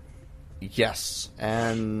immediately. Yes,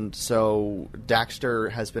 and so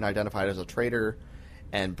Daxter has been identified as a traitor,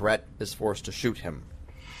 and Brett is forced to shoot him.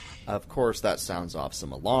 Of course, that sounds off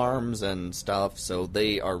some alarms and stuff, so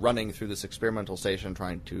they are running through this experimental station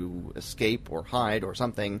trying to escape or hide or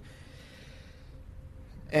something.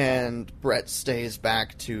 And Brett stays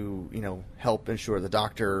back to, help ensure the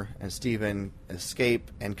Doctor and Steven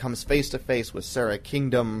escape, and comes face to face with Sarah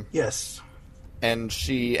Kingdom. Yes. And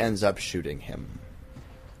she ends up shooting him.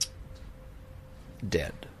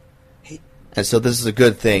 Dead. And so this is a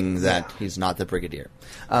good thing that he's not the Brigadier.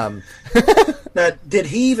 Now, did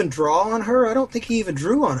he even draw on her? I don't think he even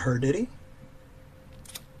drew on her, did he?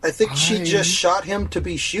 I think she just shot him to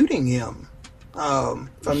be shooting him. If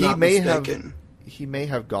I'm not mistaken. He may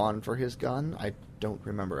have gone for his gun. I don't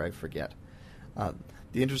remember. I forget. The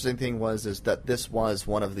interesting thing is that this was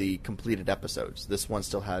one of the completed episodes. This one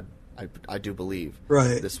still had, I do believe,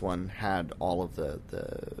 right. This one had all of the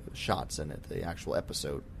shots in it. The actual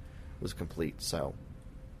episode was complete, so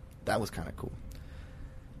that was kind of cool.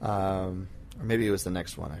 Or maybe it was the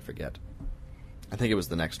next one. I forget. I think it was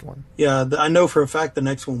the next one. Yeah, I know for a fact the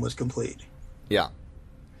next one was complete. Yeah.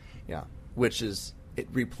 Which is,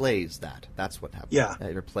 it replays that. That's what happened. Yeah.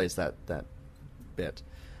 It replays that bit.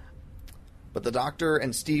 But the Doctor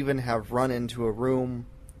and Steven have run into a room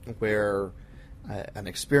where an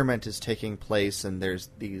experiment is taking place, and there's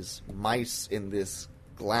these mice in this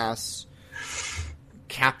glass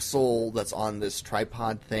capsule that's on this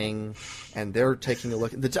tripod thing, and they're taking a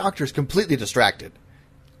look. The Doctor's completely distracted.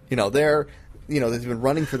 They've been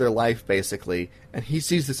running for their life, basically, and he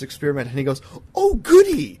sees this experiment, and he goes, "Oh,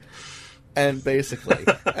 goody!" And basically,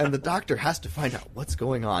 and the Doctor has to find out what's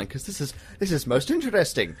going on, because this is most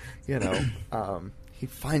interesting. He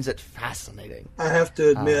finds it fascinating. I have to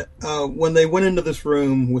admit, when they went into this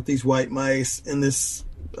room with these white mice in this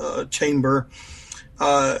chamber,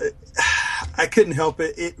 I couldn't help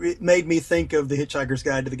it. It made me think of The Hitchhiker's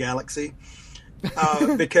Guide to the Galaxy,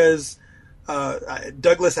 because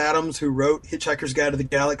Douglas Adams, who wrote Hitchhiker's Guide to the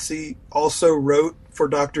Galaxy, also wrote for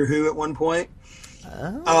Doctor Who at one point.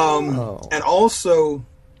 And also,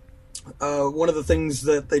 one of the things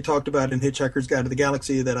that they talked about in Hitchhiker's Guide to the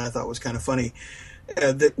Galaxy that I thought was kind of funny,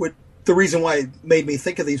 the reason why it made me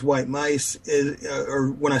think of these white mice, or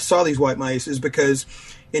when I saw these white mice, is because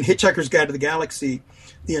in Hitchhiker's Guide to the Galaxy,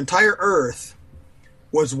 the entire Earth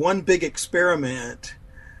was one big experiment.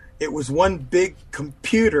 It was one big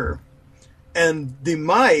computer, and the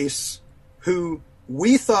mice who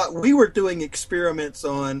we thought we were doing experiments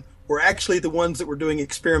on were actually the ones that were doing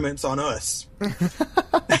experiments on us.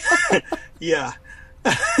 Yeah.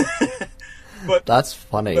 But that's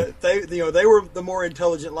funny. But they were the more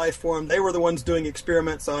intelligent life form. They were the ones doing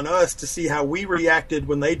experiments on us to see how we reacted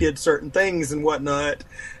when they did certain things and whatnot.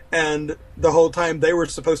 And the whole time they were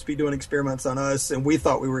supposed to be doing experiments on us, and we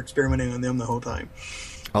thought we were experimenting on them the whole time.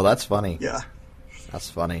 Oh, that's funny. Yeah. That's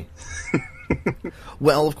funny.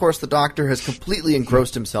 Well, of course, the Doctor has completely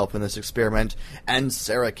engrossed himself in this experiment, and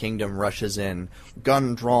Sarah Kingdom rushes in,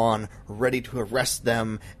 gun drawn, ready to arrest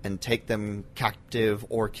them and take them captive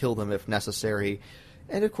or kill them if necessary.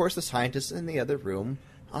 And, of course, the scientists in the other room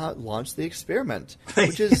launch the experiment.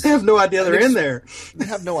 Which is they have no idea they're in there. They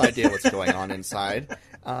have no idea what's going on inside.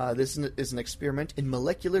 This is an experiment in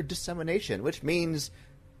molecular dissemination, which means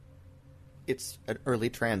it's an early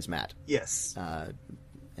transmat. Yes.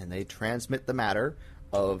 And they transmit the matter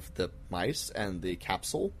of the mice and the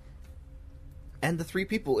capsule and the 3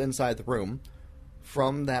 people inside the room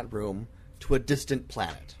from that room to a distant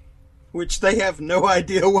planet. Which they have no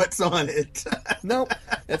idea what's on it. No,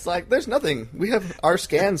 it's like, there's nothing. Our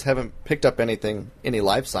scans haven't picked up any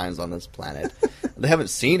life signs on this planet. They haven't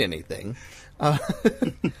seen anything.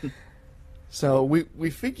 So we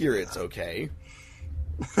figure it's okay.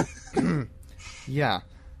 Yeah.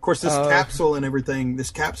 Of course, this capsule and everything, this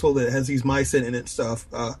capsule that has these mice in it and stuff,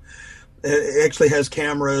 it actually has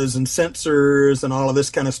cameras and sensors and all of this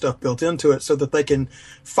kind of stuff built into it so that they can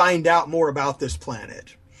find out more about this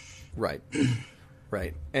planet. Right.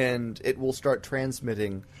 Right. And it will start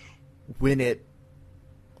transmitting when it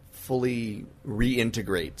fully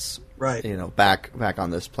reintegrates, right? Back on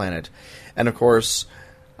this planet. And of course,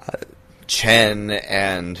 Chen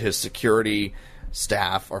and his security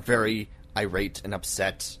staff are very irate and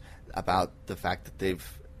upset about the fact that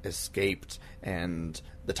they've escaped, and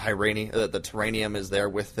the Tyrannium is there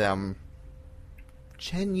with them.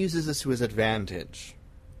 Chen uses this to his advantage,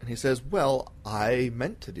 and he says, well, I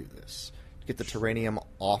meant to do this, to get the Tyrannium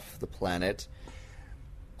off the planet,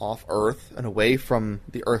 off Earth, and away from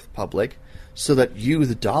the Earth public, so that you,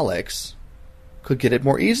 the Daleks, could get it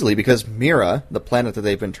more easily, because Mira, the planet that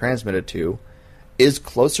they've been transmitted to, is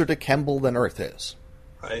closer to Kemble than Earth is.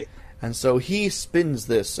 Right. And so he spins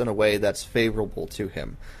this in a way that's favorable to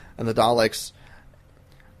him. And the Daleks,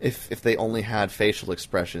 if they only had facial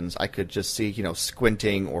expressions, I could just see,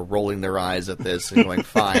 squinting or rolling their eyes at this and going,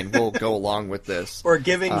 fine, we'll go along with this. Or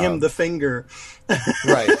giving him the finger.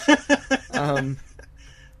 Right. Of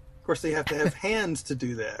course, they have to have hands to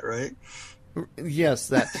do that, right? Yes,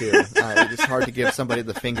 that too. It's hard to give somebody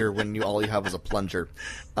the finger when all you have is a plunger.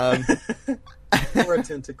 Or a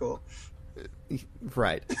tentacle.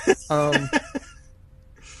 Right.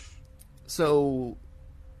 So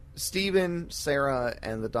Stephen, Sarah,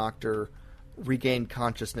 and the Doctor regain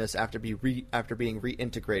consciousness after being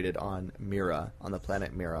reintegrated on Mira, on the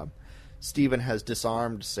planet Mira. Stephen has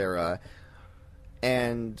disarmed Sarah,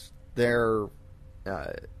 and they're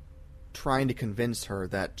trying to convince her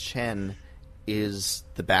that Chen is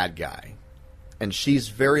the bad guy. And she's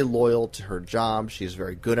very loyal to her job, she's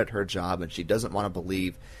very good at her job, and she doesn't want to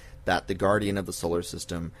believe that the Guardian of the Solar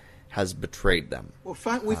System has betrayed them. Well,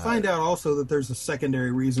 we find out also that there's a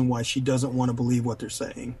secondary reason why she doesn't want to believe what they're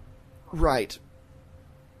saying. Right.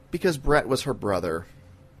 Because Brett was her brother.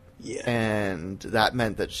 Yeah. And that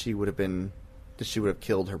meant that she would have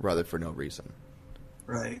killed her brother for no reason.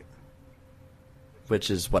 Right.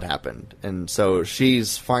 Which is what happened. And so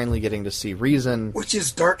she's finally getting to see reason. Which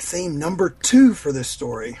is dark theme number 2 for this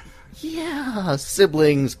story. Yeah,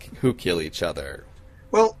 siblings who kill each other.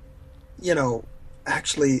 Well,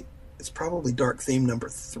 actually, it's probably dark theme number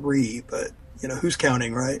 3, but, who's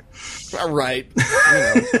counting, right? Right.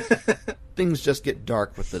 Things just get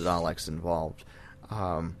dark with the Daleks involved.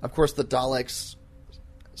 Of course, the Daleks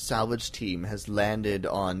salvage team has landed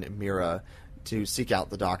on Mira to seek out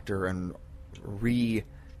the Doctor and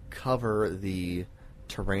recover the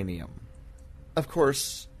Tyrannium. Of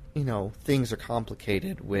course, things are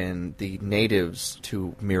complicated when the natives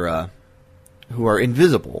to Mira, who are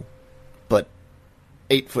invisible, but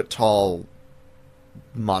 8-foot-tall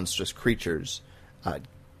monstrous creatures,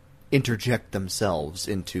 interject themselves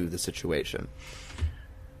into the situation.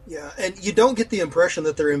 Yeah, and you don't get the impression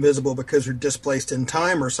that they're invisible because they're displaced in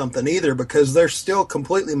time or something either, because they're still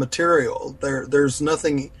completely material. There's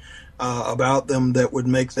nothing about them that would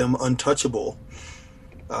make them untouchable.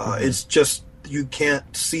 It's just you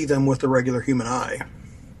can't see them with a regular human eye.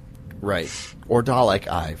 Right. Or Dalek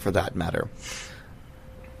eye, for that matter.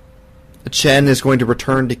 Chen is going to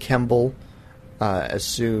return to Kemble as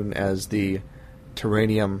soon as the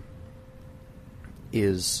Tyrannium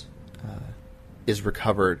is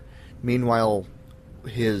recovered. Meanwhile,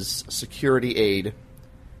 his security aide,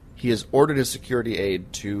 he has ordered his security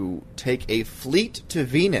aide to take a fleet to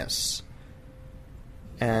Venus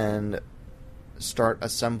and start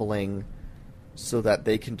assembling so that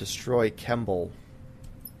they can destroy Kemble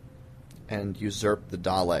and usurp the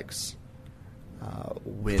Daleks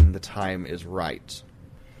when the time is right.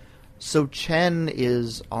 So Chen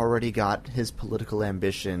is already got his political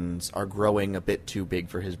ambitions are growing a bit too big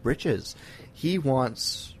for his britches. He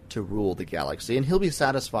wants to rule the galaxy, and he'll be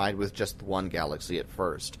satisfied with just one galaxy at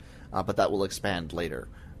first, but that will expand later.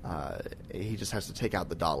 He just has to take out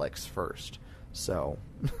the Daleks first. So,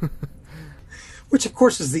 which of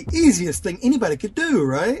course is the easiest thing anybody could do,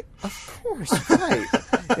 right? Of course, right?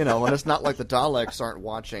 And it's not like the Daleks aren't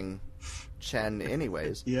watching Chen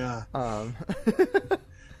anyways. Yeah.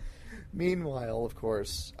 Meanwhile, of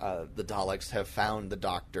course, the Daleks have found the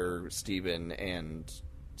Doctor, Stephen, and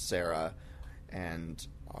Sarah, and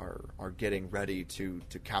are getting ready to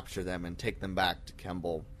capture them and take them back to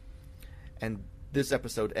Kemble. And this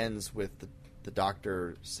episode ends with the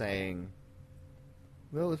Doctor saying,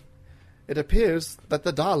 "Well, it appears that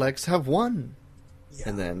the Daleks have won." Yeah.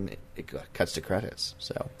 And then it cuts to credits.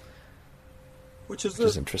 So, which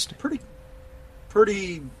is interesting. Pretty.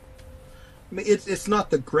 I mean, it's not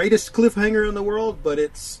the greatest cliffhanger in the world, but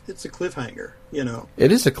it's a cliffhanger.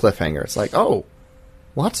 It is a cliffhanger. It's like, oh,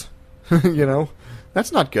 what?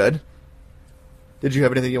 That's not good. Did you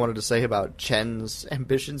have anything you wanted to say about Chen's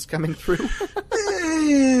ambitions coming through?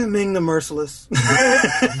 Ming the Merciless.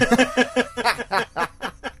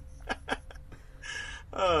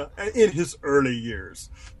 In his early years.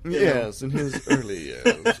 Yes, in his early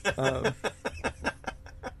years.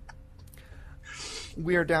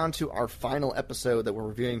 We are down to our final episode that we're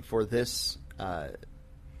reviewing for this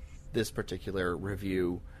particular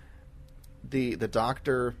review. The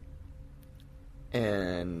Doctor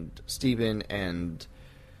and Stephen and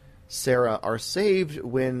Sarah are saved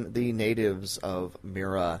when the natives of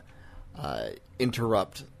Mira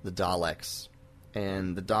interrupt the Daleks,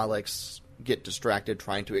 and the Daleks get distracted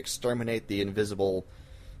trying to exterminate the invisible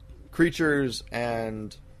creatures,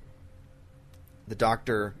 and the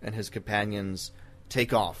Doctor and his companions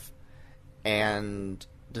take off and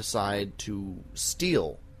decide to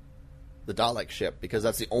steal the Dalek ship, because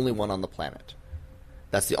that's the only one on the planet.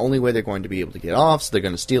 That's the only way they're going to be able to get off, so they're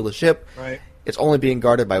going to steal the ship. Right. It's only being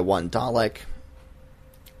guarded by one Dalek,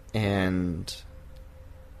 and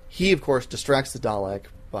he, of course, distracts the Dalek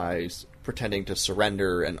by pretending to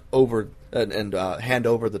surrender and hand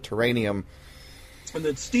over the Terranium. And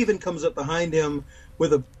then Stephen comes up behind him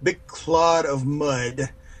with a big clod of mud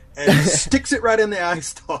and sticks it right in the eye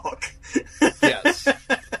stalk. Yes.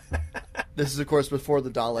 This is, of course, before the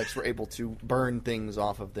Daleks were able to burn things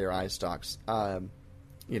off of their eye stalks.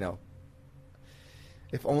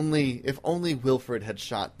 If only Wilfred had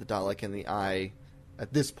shot the Dalek in the eye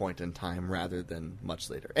at this point in time rather than much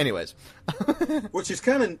later. Anyways. Which is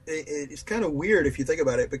kind of weird if you think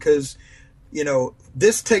about it, because,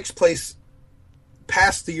 this takes place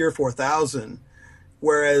past the year 4000,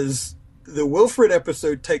 whereas the Wilfred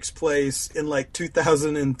episode takes place in like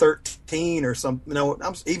 2013 or something. No,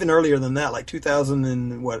 even earlier than that, like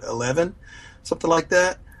 2011, something like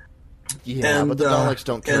that. Yeah, but the Daleks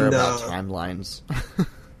don't care about timelines.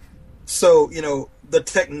 So, the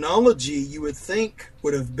technology you would think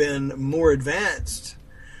would have been more advanced,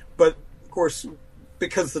 but of course,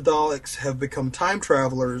 because the Daleks have become time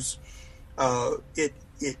travelers, it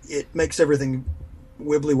makes everything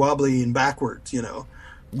wibbly wobbly and backwards.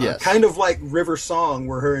 Yes. Kind of like River Song,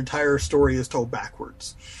 where her entire story is told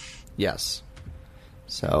backwards. Yes.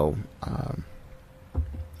 So,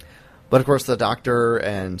 but of course the Doctor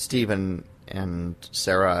and Stephen and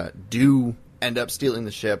Sarah do end up stealing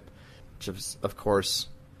the ship, which of course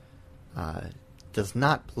does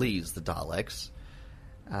not please the Daleks.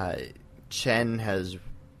 Chen has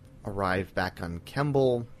arrived back on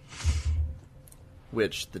Kemble,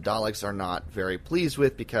 which the Daleks are not very pleased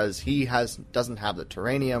with because he doesn't have the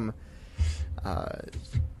Terranium. Of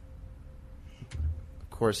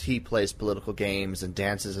course, he plays political games and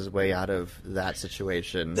dances his way out of that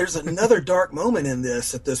situation. There's another dark moment in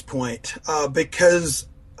this at this point, because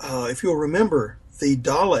if you'll remember, the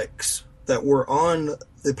Daleks that were on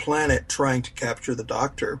the planet trying to capture the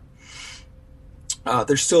Doctor,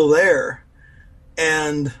 they're still there,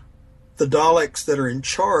 and the Daleks that are in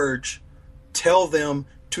charge tell them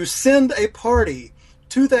to send a party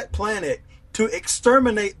to that planet to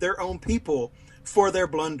exterminate their own people for their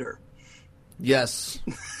blunder. Yes.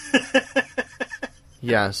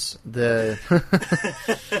 Yes. The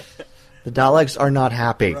Daleks are not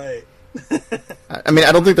happy. Right. I mean,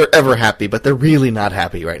 I don't think they're ever happy, but they're really not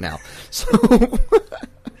happy right now. So,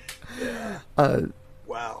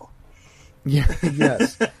 wow. Yeah.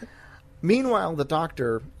 Yes. Meanwhile, the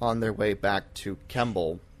Doctor, on their way back to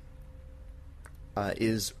Kemble,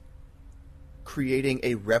 is creating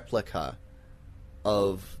a replica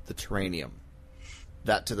of the Terranium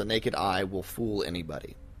that, to the naked eye, will fool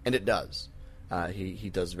anybody. And it does. He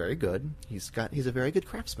does very good. He's a very good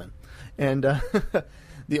craftsman, and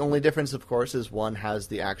the only difference, of course, is one has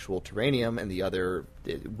the actual terranium, and the other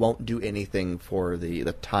it won't do anything for the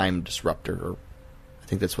time disruptor. Or I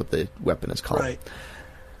think that's what the weapon is called. Right.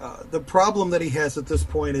 The problem that he has at this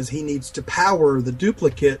point is he needs to power the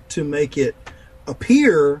duplicate to make it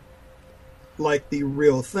appear like the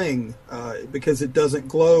real thing, because it doesn't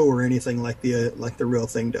glow or anything like the real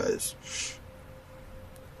thing does.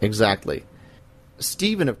 Exactly.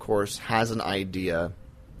 Steven, of course, has an idea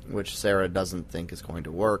which Sarah doesn't think is going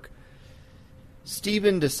to work.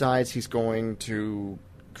 Steven decides he's going to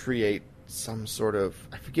create some sort of...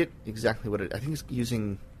 I forget exactly what it... I think he's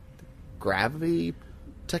using gravity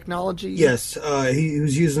technology? Yes, he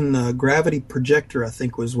was using a gravity projector, I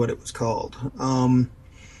think was what it was called.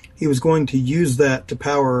 He was going to use that to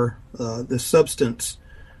power this substance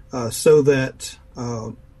so that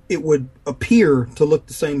it would appear to look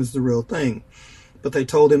the same as the real thing. But they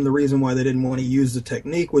told him the reason why they didn't want to use the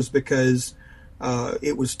technique was because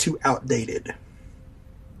it was too outdated.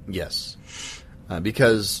 Yes.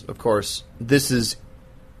 Because, of course, this is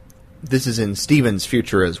in Steven's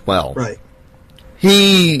future as well. Right.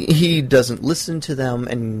 He doesn't listen to them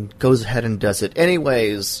and goes ahead and does it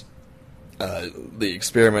anyways. The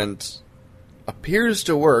experiment appears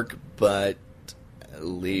to work, but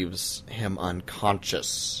leaves him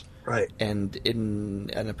unconscious. Right. And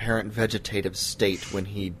in an apparent vegetative state when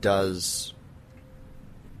he does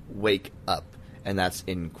wake up. And that's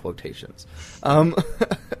in quotations. The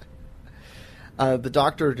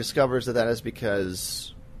doctor discovers that is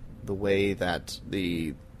because the way that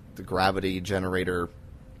the gravity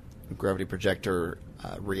projector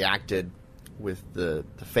reacted with the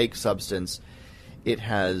fake substance, it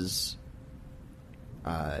has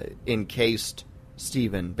encased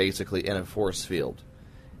Steven basically in a force field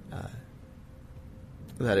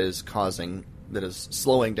that is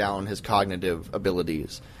slowing down his cognitive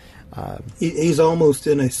abilities. He's almost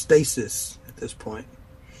in a stasis at this point.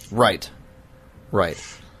 Right.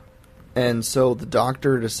 And so the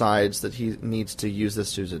doctor decides that he needs to use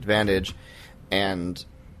this to his advantage, and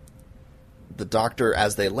the doctor,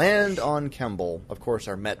 as they land on Kemble, of course,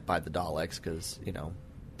 are met by the Daleks, because,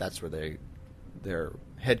 that's where they're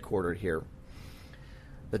headquartered here.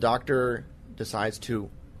 The doctor decides to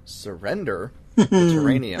surrender the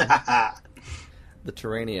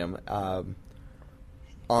terranium,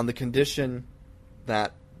 on the condition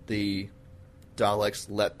that the Daleks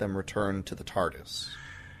let them return to the TARDIS.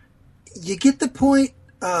 You get the point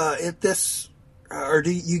at this, or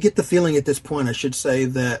do you get the feeling at this point, I should say,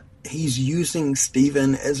 that he's using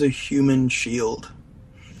Steven as a human shield?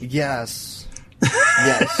 Yes.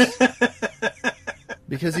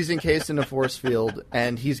 Because he's encased in a force field,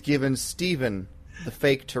 and he's given Steven the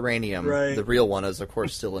fake terranium. Right. The real one is, of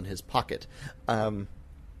course, still in his pocket. And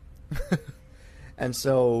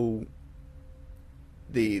so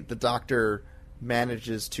the doctor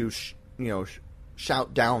manages to,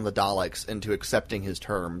 shout down the Daleks into accepting his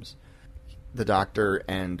terms. The doctor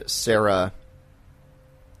and Sarah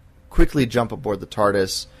quickly jump aboard the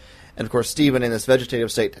TARDIS, and of course Steven, in this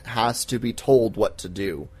vegetative state, has to be told what to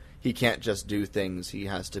do. He can't just do things, he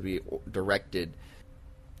has to be directed.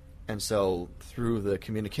 And so, through the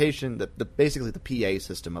communication, basically the PA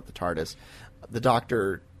system of the TARDIS, the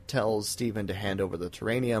doctor tells Steven to hand over the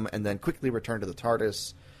terranium and then quickly return to the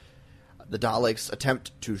TARDIS. The Daleks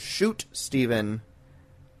attempt to shoot Steven,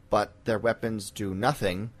 but their weapons do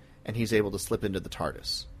nothing, and he's able to slip into the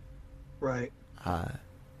TARDIS. Right.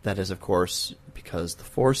 That is, of course, because the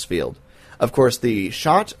force field. Of course, the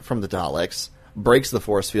shot from the Daleks breaks the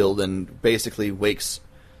force field and basically wakes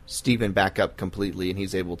Steven back up completely, and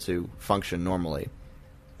he's able to function normally.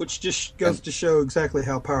 Which just goes to show exactly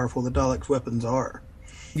how powerful the Daleks' weapons are.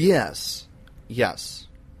 Yes.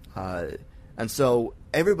 And so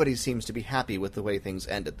everybody seems to be happy with the way things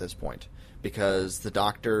end at this point, because the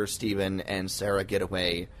Doctor, Steven, and Sarah get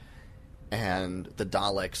away, and the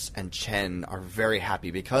Daleks and Chen are very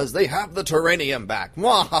happy because they have the terranium back.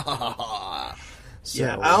 So,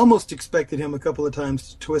 yeah, I almost expected him a couple of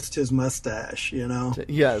times to twist his mustache,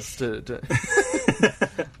 Yes, to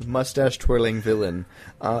mustache twirling villain.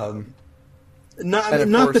 Not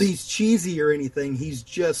that he's cheesy or anything. He's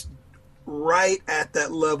just right at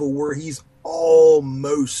that level where he's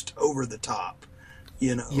almost over the top,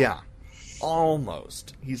 Yeah,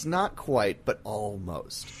 almost. He's not quite, but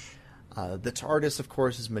almost. The TARDIS, of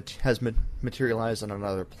course, has materialized on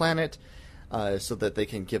another planet, so that they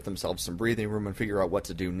can give themselves some breathing room and figure out what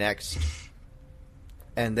to do next.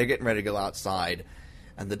 And they're getting ready to go outside,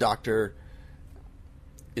 and the Doctor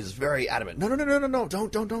is very adamant. No,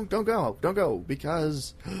 don't go,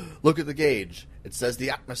 because look at the gauge. It says the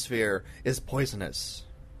atmosphere is poisonous.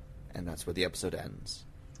 And that's where the episode ends.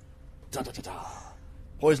 Da-da-da-da.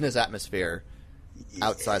 Poisonous atmosphere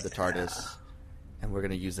outside the TARDIS, and we're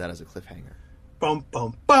going to use that as a cliffhanger. Bum,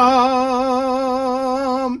 bum,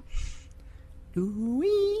 bum!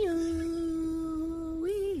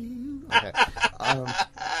 Okay.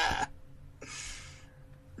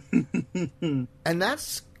 And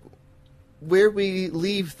that's where we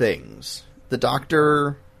leave things. The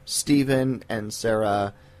Doctor, Stephen, and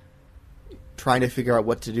Sarah trying to figure out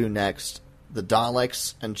what to do next. The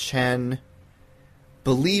Daleks and Chen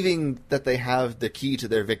believing that they have the key to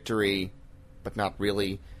their victory, but not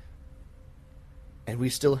really. And we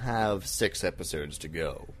still have 6 episodes to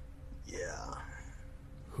go. Yeah.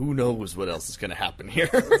 Who knows what else is going to happen here?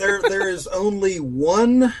 There is only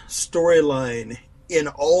one storyline in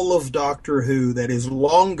all of Doctor Who that is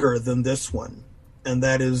longer than this one, and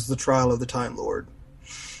that is the trial of the Time Lord.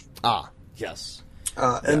 Ah, yes.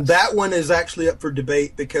 And that one is actually up for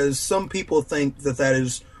debate because some people think that that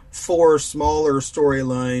is 4 smaller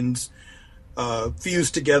storylines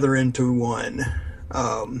fused together into one.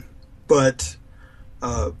 But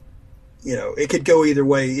it could go either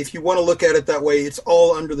way. If you want to look at it that way, it's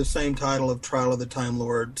all under the same title of Trial of the Time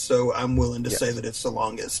Lord, so I'm willing to say that it's the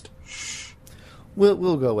longest.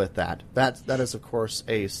 We'll go with that. That is, of course,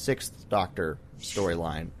 a 6th Doctor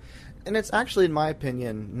storyline. And it's actually, in my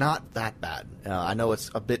opinion, not that bad. I know it's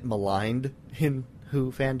a bit maligned in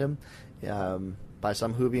Who fandom by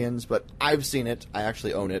some Whovians, but I've seen it. I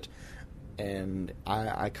actually own it. And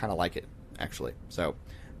I kind of like it, actually.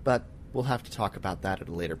 But we'll have to talk about that at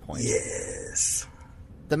a later point. Yes.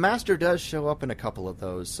 The Master does show up in a couple of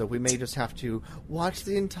those, so we may just have to watch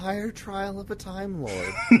the entire Trial of a Time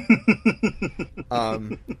Lord.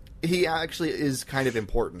 He actually is kind of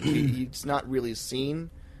important. He's not really seen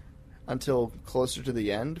until closer to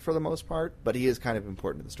the end, for the most part, but he is kind of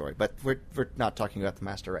important to the story. But we're not talking about the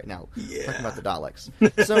Master right now. Yeah. We're talking about the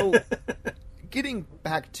Daleks. So, getting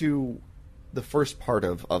back to the first part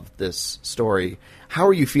of this story, how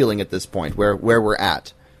are you feeling at this point, where we're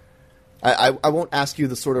at? I won't ask you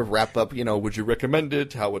the sort of wrap-up, would you recommend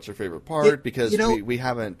it? What's your favorite part? Because we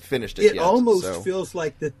haven't finished it yet. It almost feels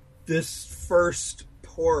like that this first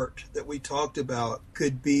part that we talked about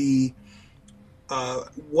could be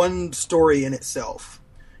one story in itself.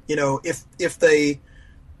 If they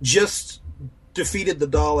just defeated the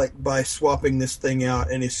Dalek by swapping this thing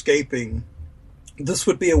out and escaping, this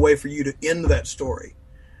would be a way for you to end that story.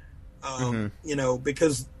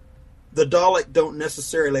 Because the Dalek don't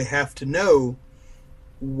necessarily have to know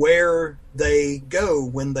where they go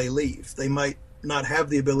when they leave. They might not have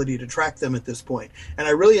the ability to track them at this point. And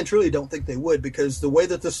I really and truly don't think they would, because the way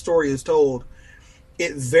that this story is told,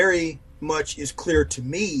 it very much is clear to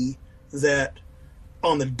me that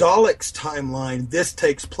on the Daleks timeline, this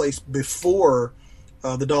takes place before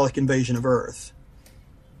the Dalek invasion of Earth.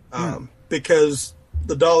 Because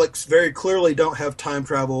the Daleks very clearly don't have time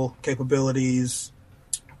travel capabilities.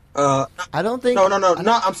 I don't think... No.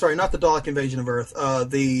 I'm sorry, not the Dalek invasion of Earth.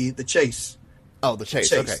 The Chase. Oh, the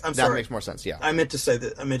Chase. Okay, that makes more sense. Yeah, I meant to say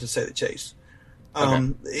the Chase.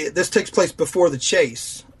 Okay. This takes place before the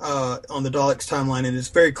Chase on the Daleks timeline, and it's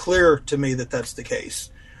very clear to me that that's the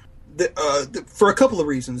case. For a couple of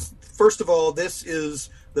reasons. First of all, this is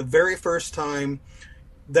the very first time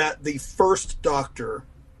that the first Doctor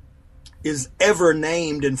is ever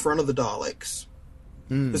named in front of the Daleks.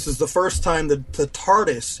 This is the first time that the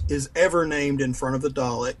TARDIS is ever named in front of the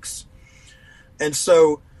Daleks. And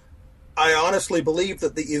so I honestly believe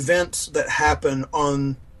that the events that happen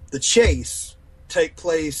on the Chase take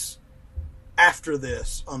place after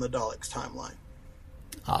this on the Daleks timeline.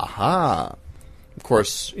 Aha. Of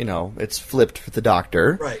course, it's flipped for the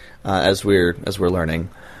Doctor, right? As we're learning.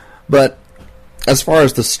 But as far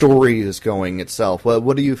as the story is going itself,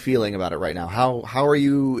 what are you feeling about it right now? How are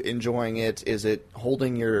you enjoying it? Is it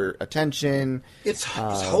holding your attention? It's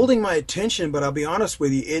holding my attention, but I'll be honest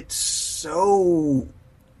with you, it's so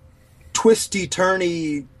twisty,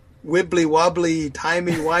 turny, wibbly wobbly,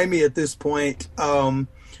 timey wimey at this point.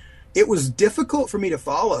 It was difficult for me to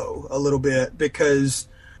follow a little bit because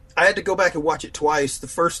I had to go back and watch it twice. The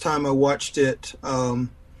first time I watched it,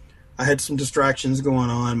 I had some distractions going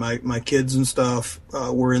on. My kids and stuff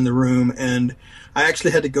were in the room, and I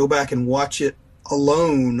actually had to go back and watch it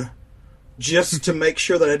alone just to make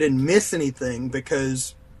sure that I didn't miss anything,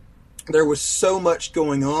 because there was so much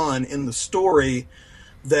going on in the story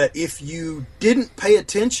that if you didn't pay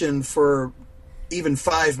attention for even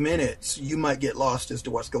 5 minutes, you might get lost as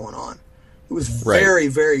to what's going on. It was very,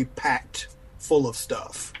 very packed full of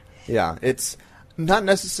stuff. Yeah, it's not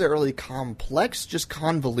necessarily complex, just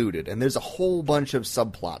convoluted, and there's a whole bunch of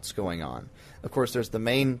subplots going on. Of course, there's the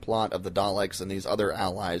main plot of the Daleks and these other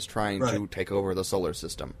allies trying to take over the solar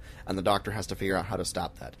system, and the Doctor has to figure out how to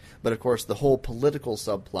stop that. But of course, the whole political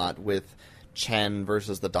subplot with Chen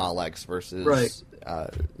versus the Daleks versus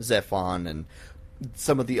Zephon and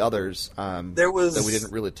some of the others that we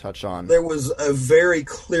didn't really touch on. There was a very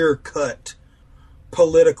clear-cut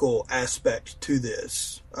political aspect to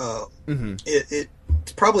this. It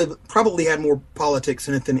probably had more politics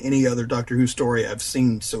in it than any other Doctor Who story I've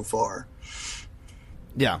seen so far.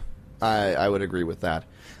 Yeah, I would agree with that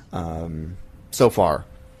so far.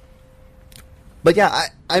 But yeah,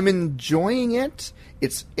 I'm enjoying it.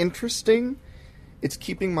 It's interesting. It's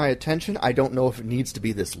keeping my attention. I don't know if it needs to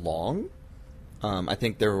be this long. I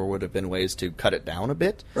think there would have been ways to cut it down a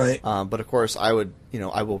bit. Right. But of course, I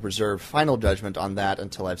will reserve final judgment on that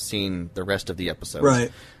until I've seen the rest of the episodes.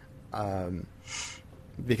 Right.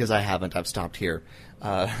 Because I haven't. I've stopped here.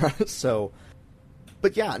 So,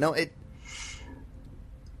 but yeah, no,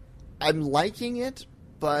 I'm liking it,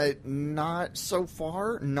 but not so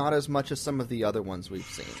far, not as much as some of the other ones we've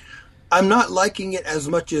seen. I'm not liking it as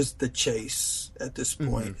much as The Chase at this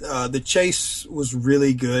point. The Chase was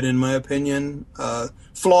really good, in my opinion.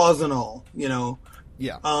 Flaws and all,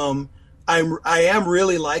 Yeah. I am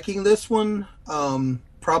really liking this one,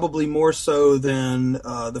 probably more so than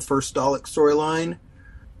the first Dalek storyline.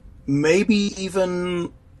 Maybe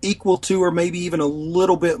even equal to, or maybe even a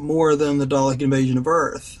little bit more than the Dalek invasion of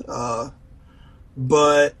Earth.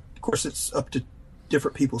 But, of course, it's up to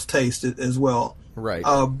different people's taste as well. Right.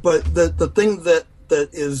 But the thing that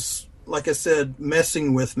is, like I said,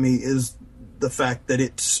 messing with me is the fact that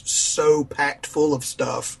it's so packed full of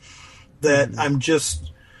stuff that I'm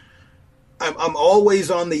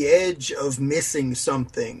always on the edge of missing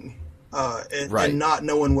something and not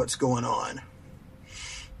knowing what's going on.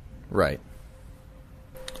 Right.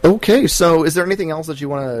 Okay, so is there anything else that you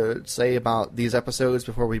want to say about these episodes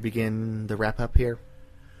before we begin the wrap-up here?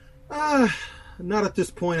 Not at this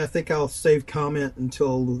point. I think I'll save comment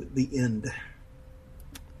until the end.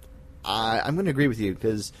 I'm going to agree with you,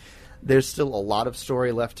 because there's still a lot of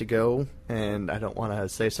story left to go, and I don't want to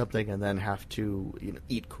say something and then have to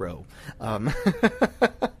eat crow. And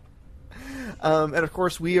of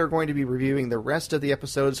course, we are going to be reviewing the rest of the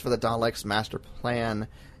episodes for the Daleks Master Plan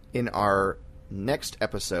in our next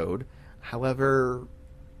episode. However,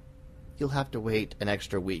 you'll have to wait an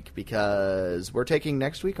extra week, because we're taking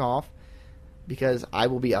next week off because I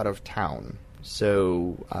will be out of town.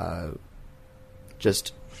 So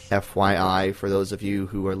just FYI for those of you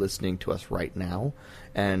who are listening to us right now,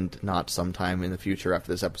 and not sometime in the future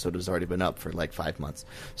after this episode has already been up for like 5 months.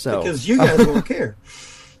 So because you guys won't care.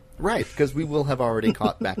 Right, because we will have already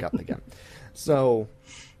caught back up again. So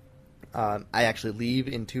I actually leave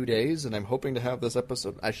in 2 days, and I'm hoping to have this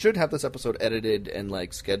episode... I should have this episode edited and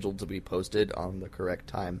scheduled to be posted on the correct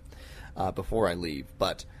time before I leave,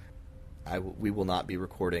 but we will not be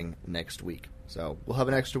recording next week. So we'll have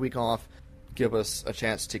an extra week off, give us a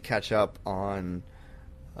chance to catch up on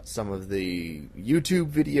some of the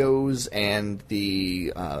YouTube videos and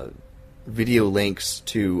the video links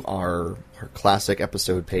to our classic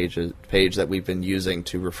episode page that we've been using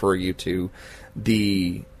to refer you to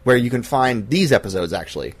where you can find these episodes,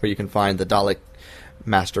 actually, where you can find the Dalek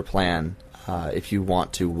Master Plan if you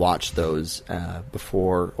want to watch those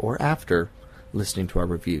before or after listening to our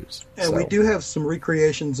reviews. And we do have some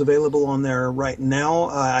recreations available on there right now.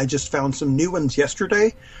 I just found some new ones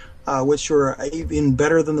yesterday, which were even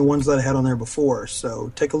better than the ones that I had on there before.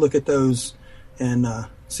 So take a look at those and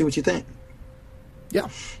see what you think. Yeah.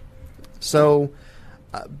 So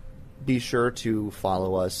be sure to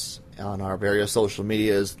follow us on our various social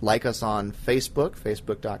medias. Like us on Facebook,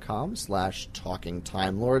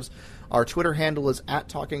 facebook.com/TalkingTimeLords. Our Twitter handle is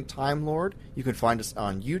 @TalkingTimeLord. You can find us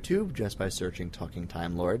on YouTube just by searching Talking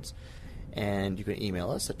Time Lords. And you can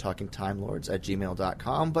email us at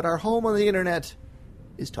talkingtimelords@gmail.com. But our home on the internet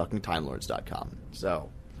is talkingtimelords.com. So,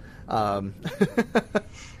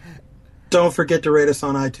 don't forget to rate us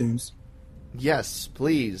on iTunes. Yes,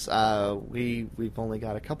 please. We've only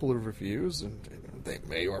got a couple of reviews, and they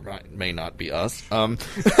may or may not be us.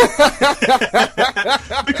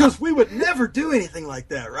 Because we would never do anything like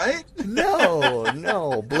that, right?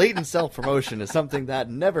 No. Blatant self-promotion is something that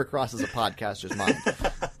never crosses a podcaster's mind.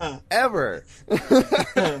 Ever.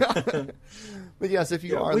 But yes, if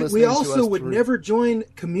you are listening we also to us would never join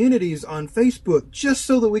communities on Facebook just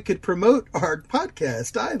so that we could promote our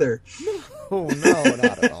podcast either. No, not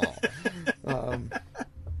at all.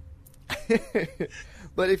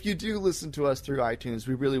 But if you do listen to us through iTunes,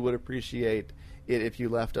 we really would appreciate it if you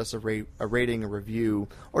left us a rating, a review,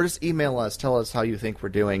 or just email us. Tell us how you think we're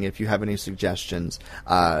doing. If you have any suggestions,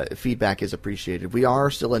 feedback is appreciated. We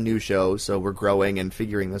are still a new show, so we're growing and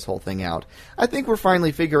figuring this whole thing out. I think we're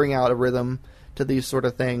finally figuring out a rhythm to these sort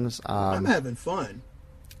of things. I'm having fun.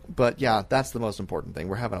 But yeah, that's the most important thing.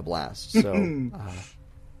 We're having a blast. So,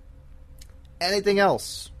 anything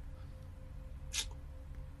else?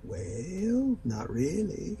 Well, not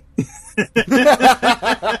really.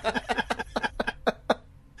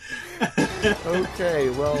 Okay,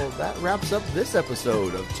 well, that wraps up this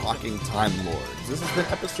episode of Talking Time Lords. This has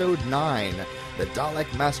been episode 9, the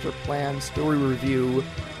Dalek Master Plan Story Review,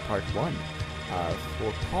 Part 1.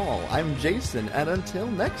 For Paul, I'm Jason, and until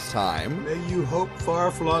next time... May you hope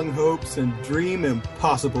far-flung hopes and dream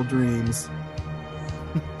impossible dreams.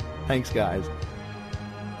 Thanks, guys.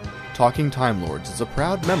 Talking Time Lords is a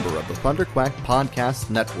proud member of the Thunderquack Podcast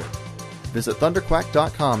Network. Visit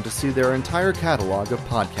thunderquack.com to see their entire catalog of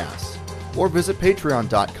podcasts, or visit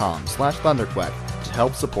patreon.com/thunderquack to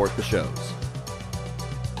help support the shows.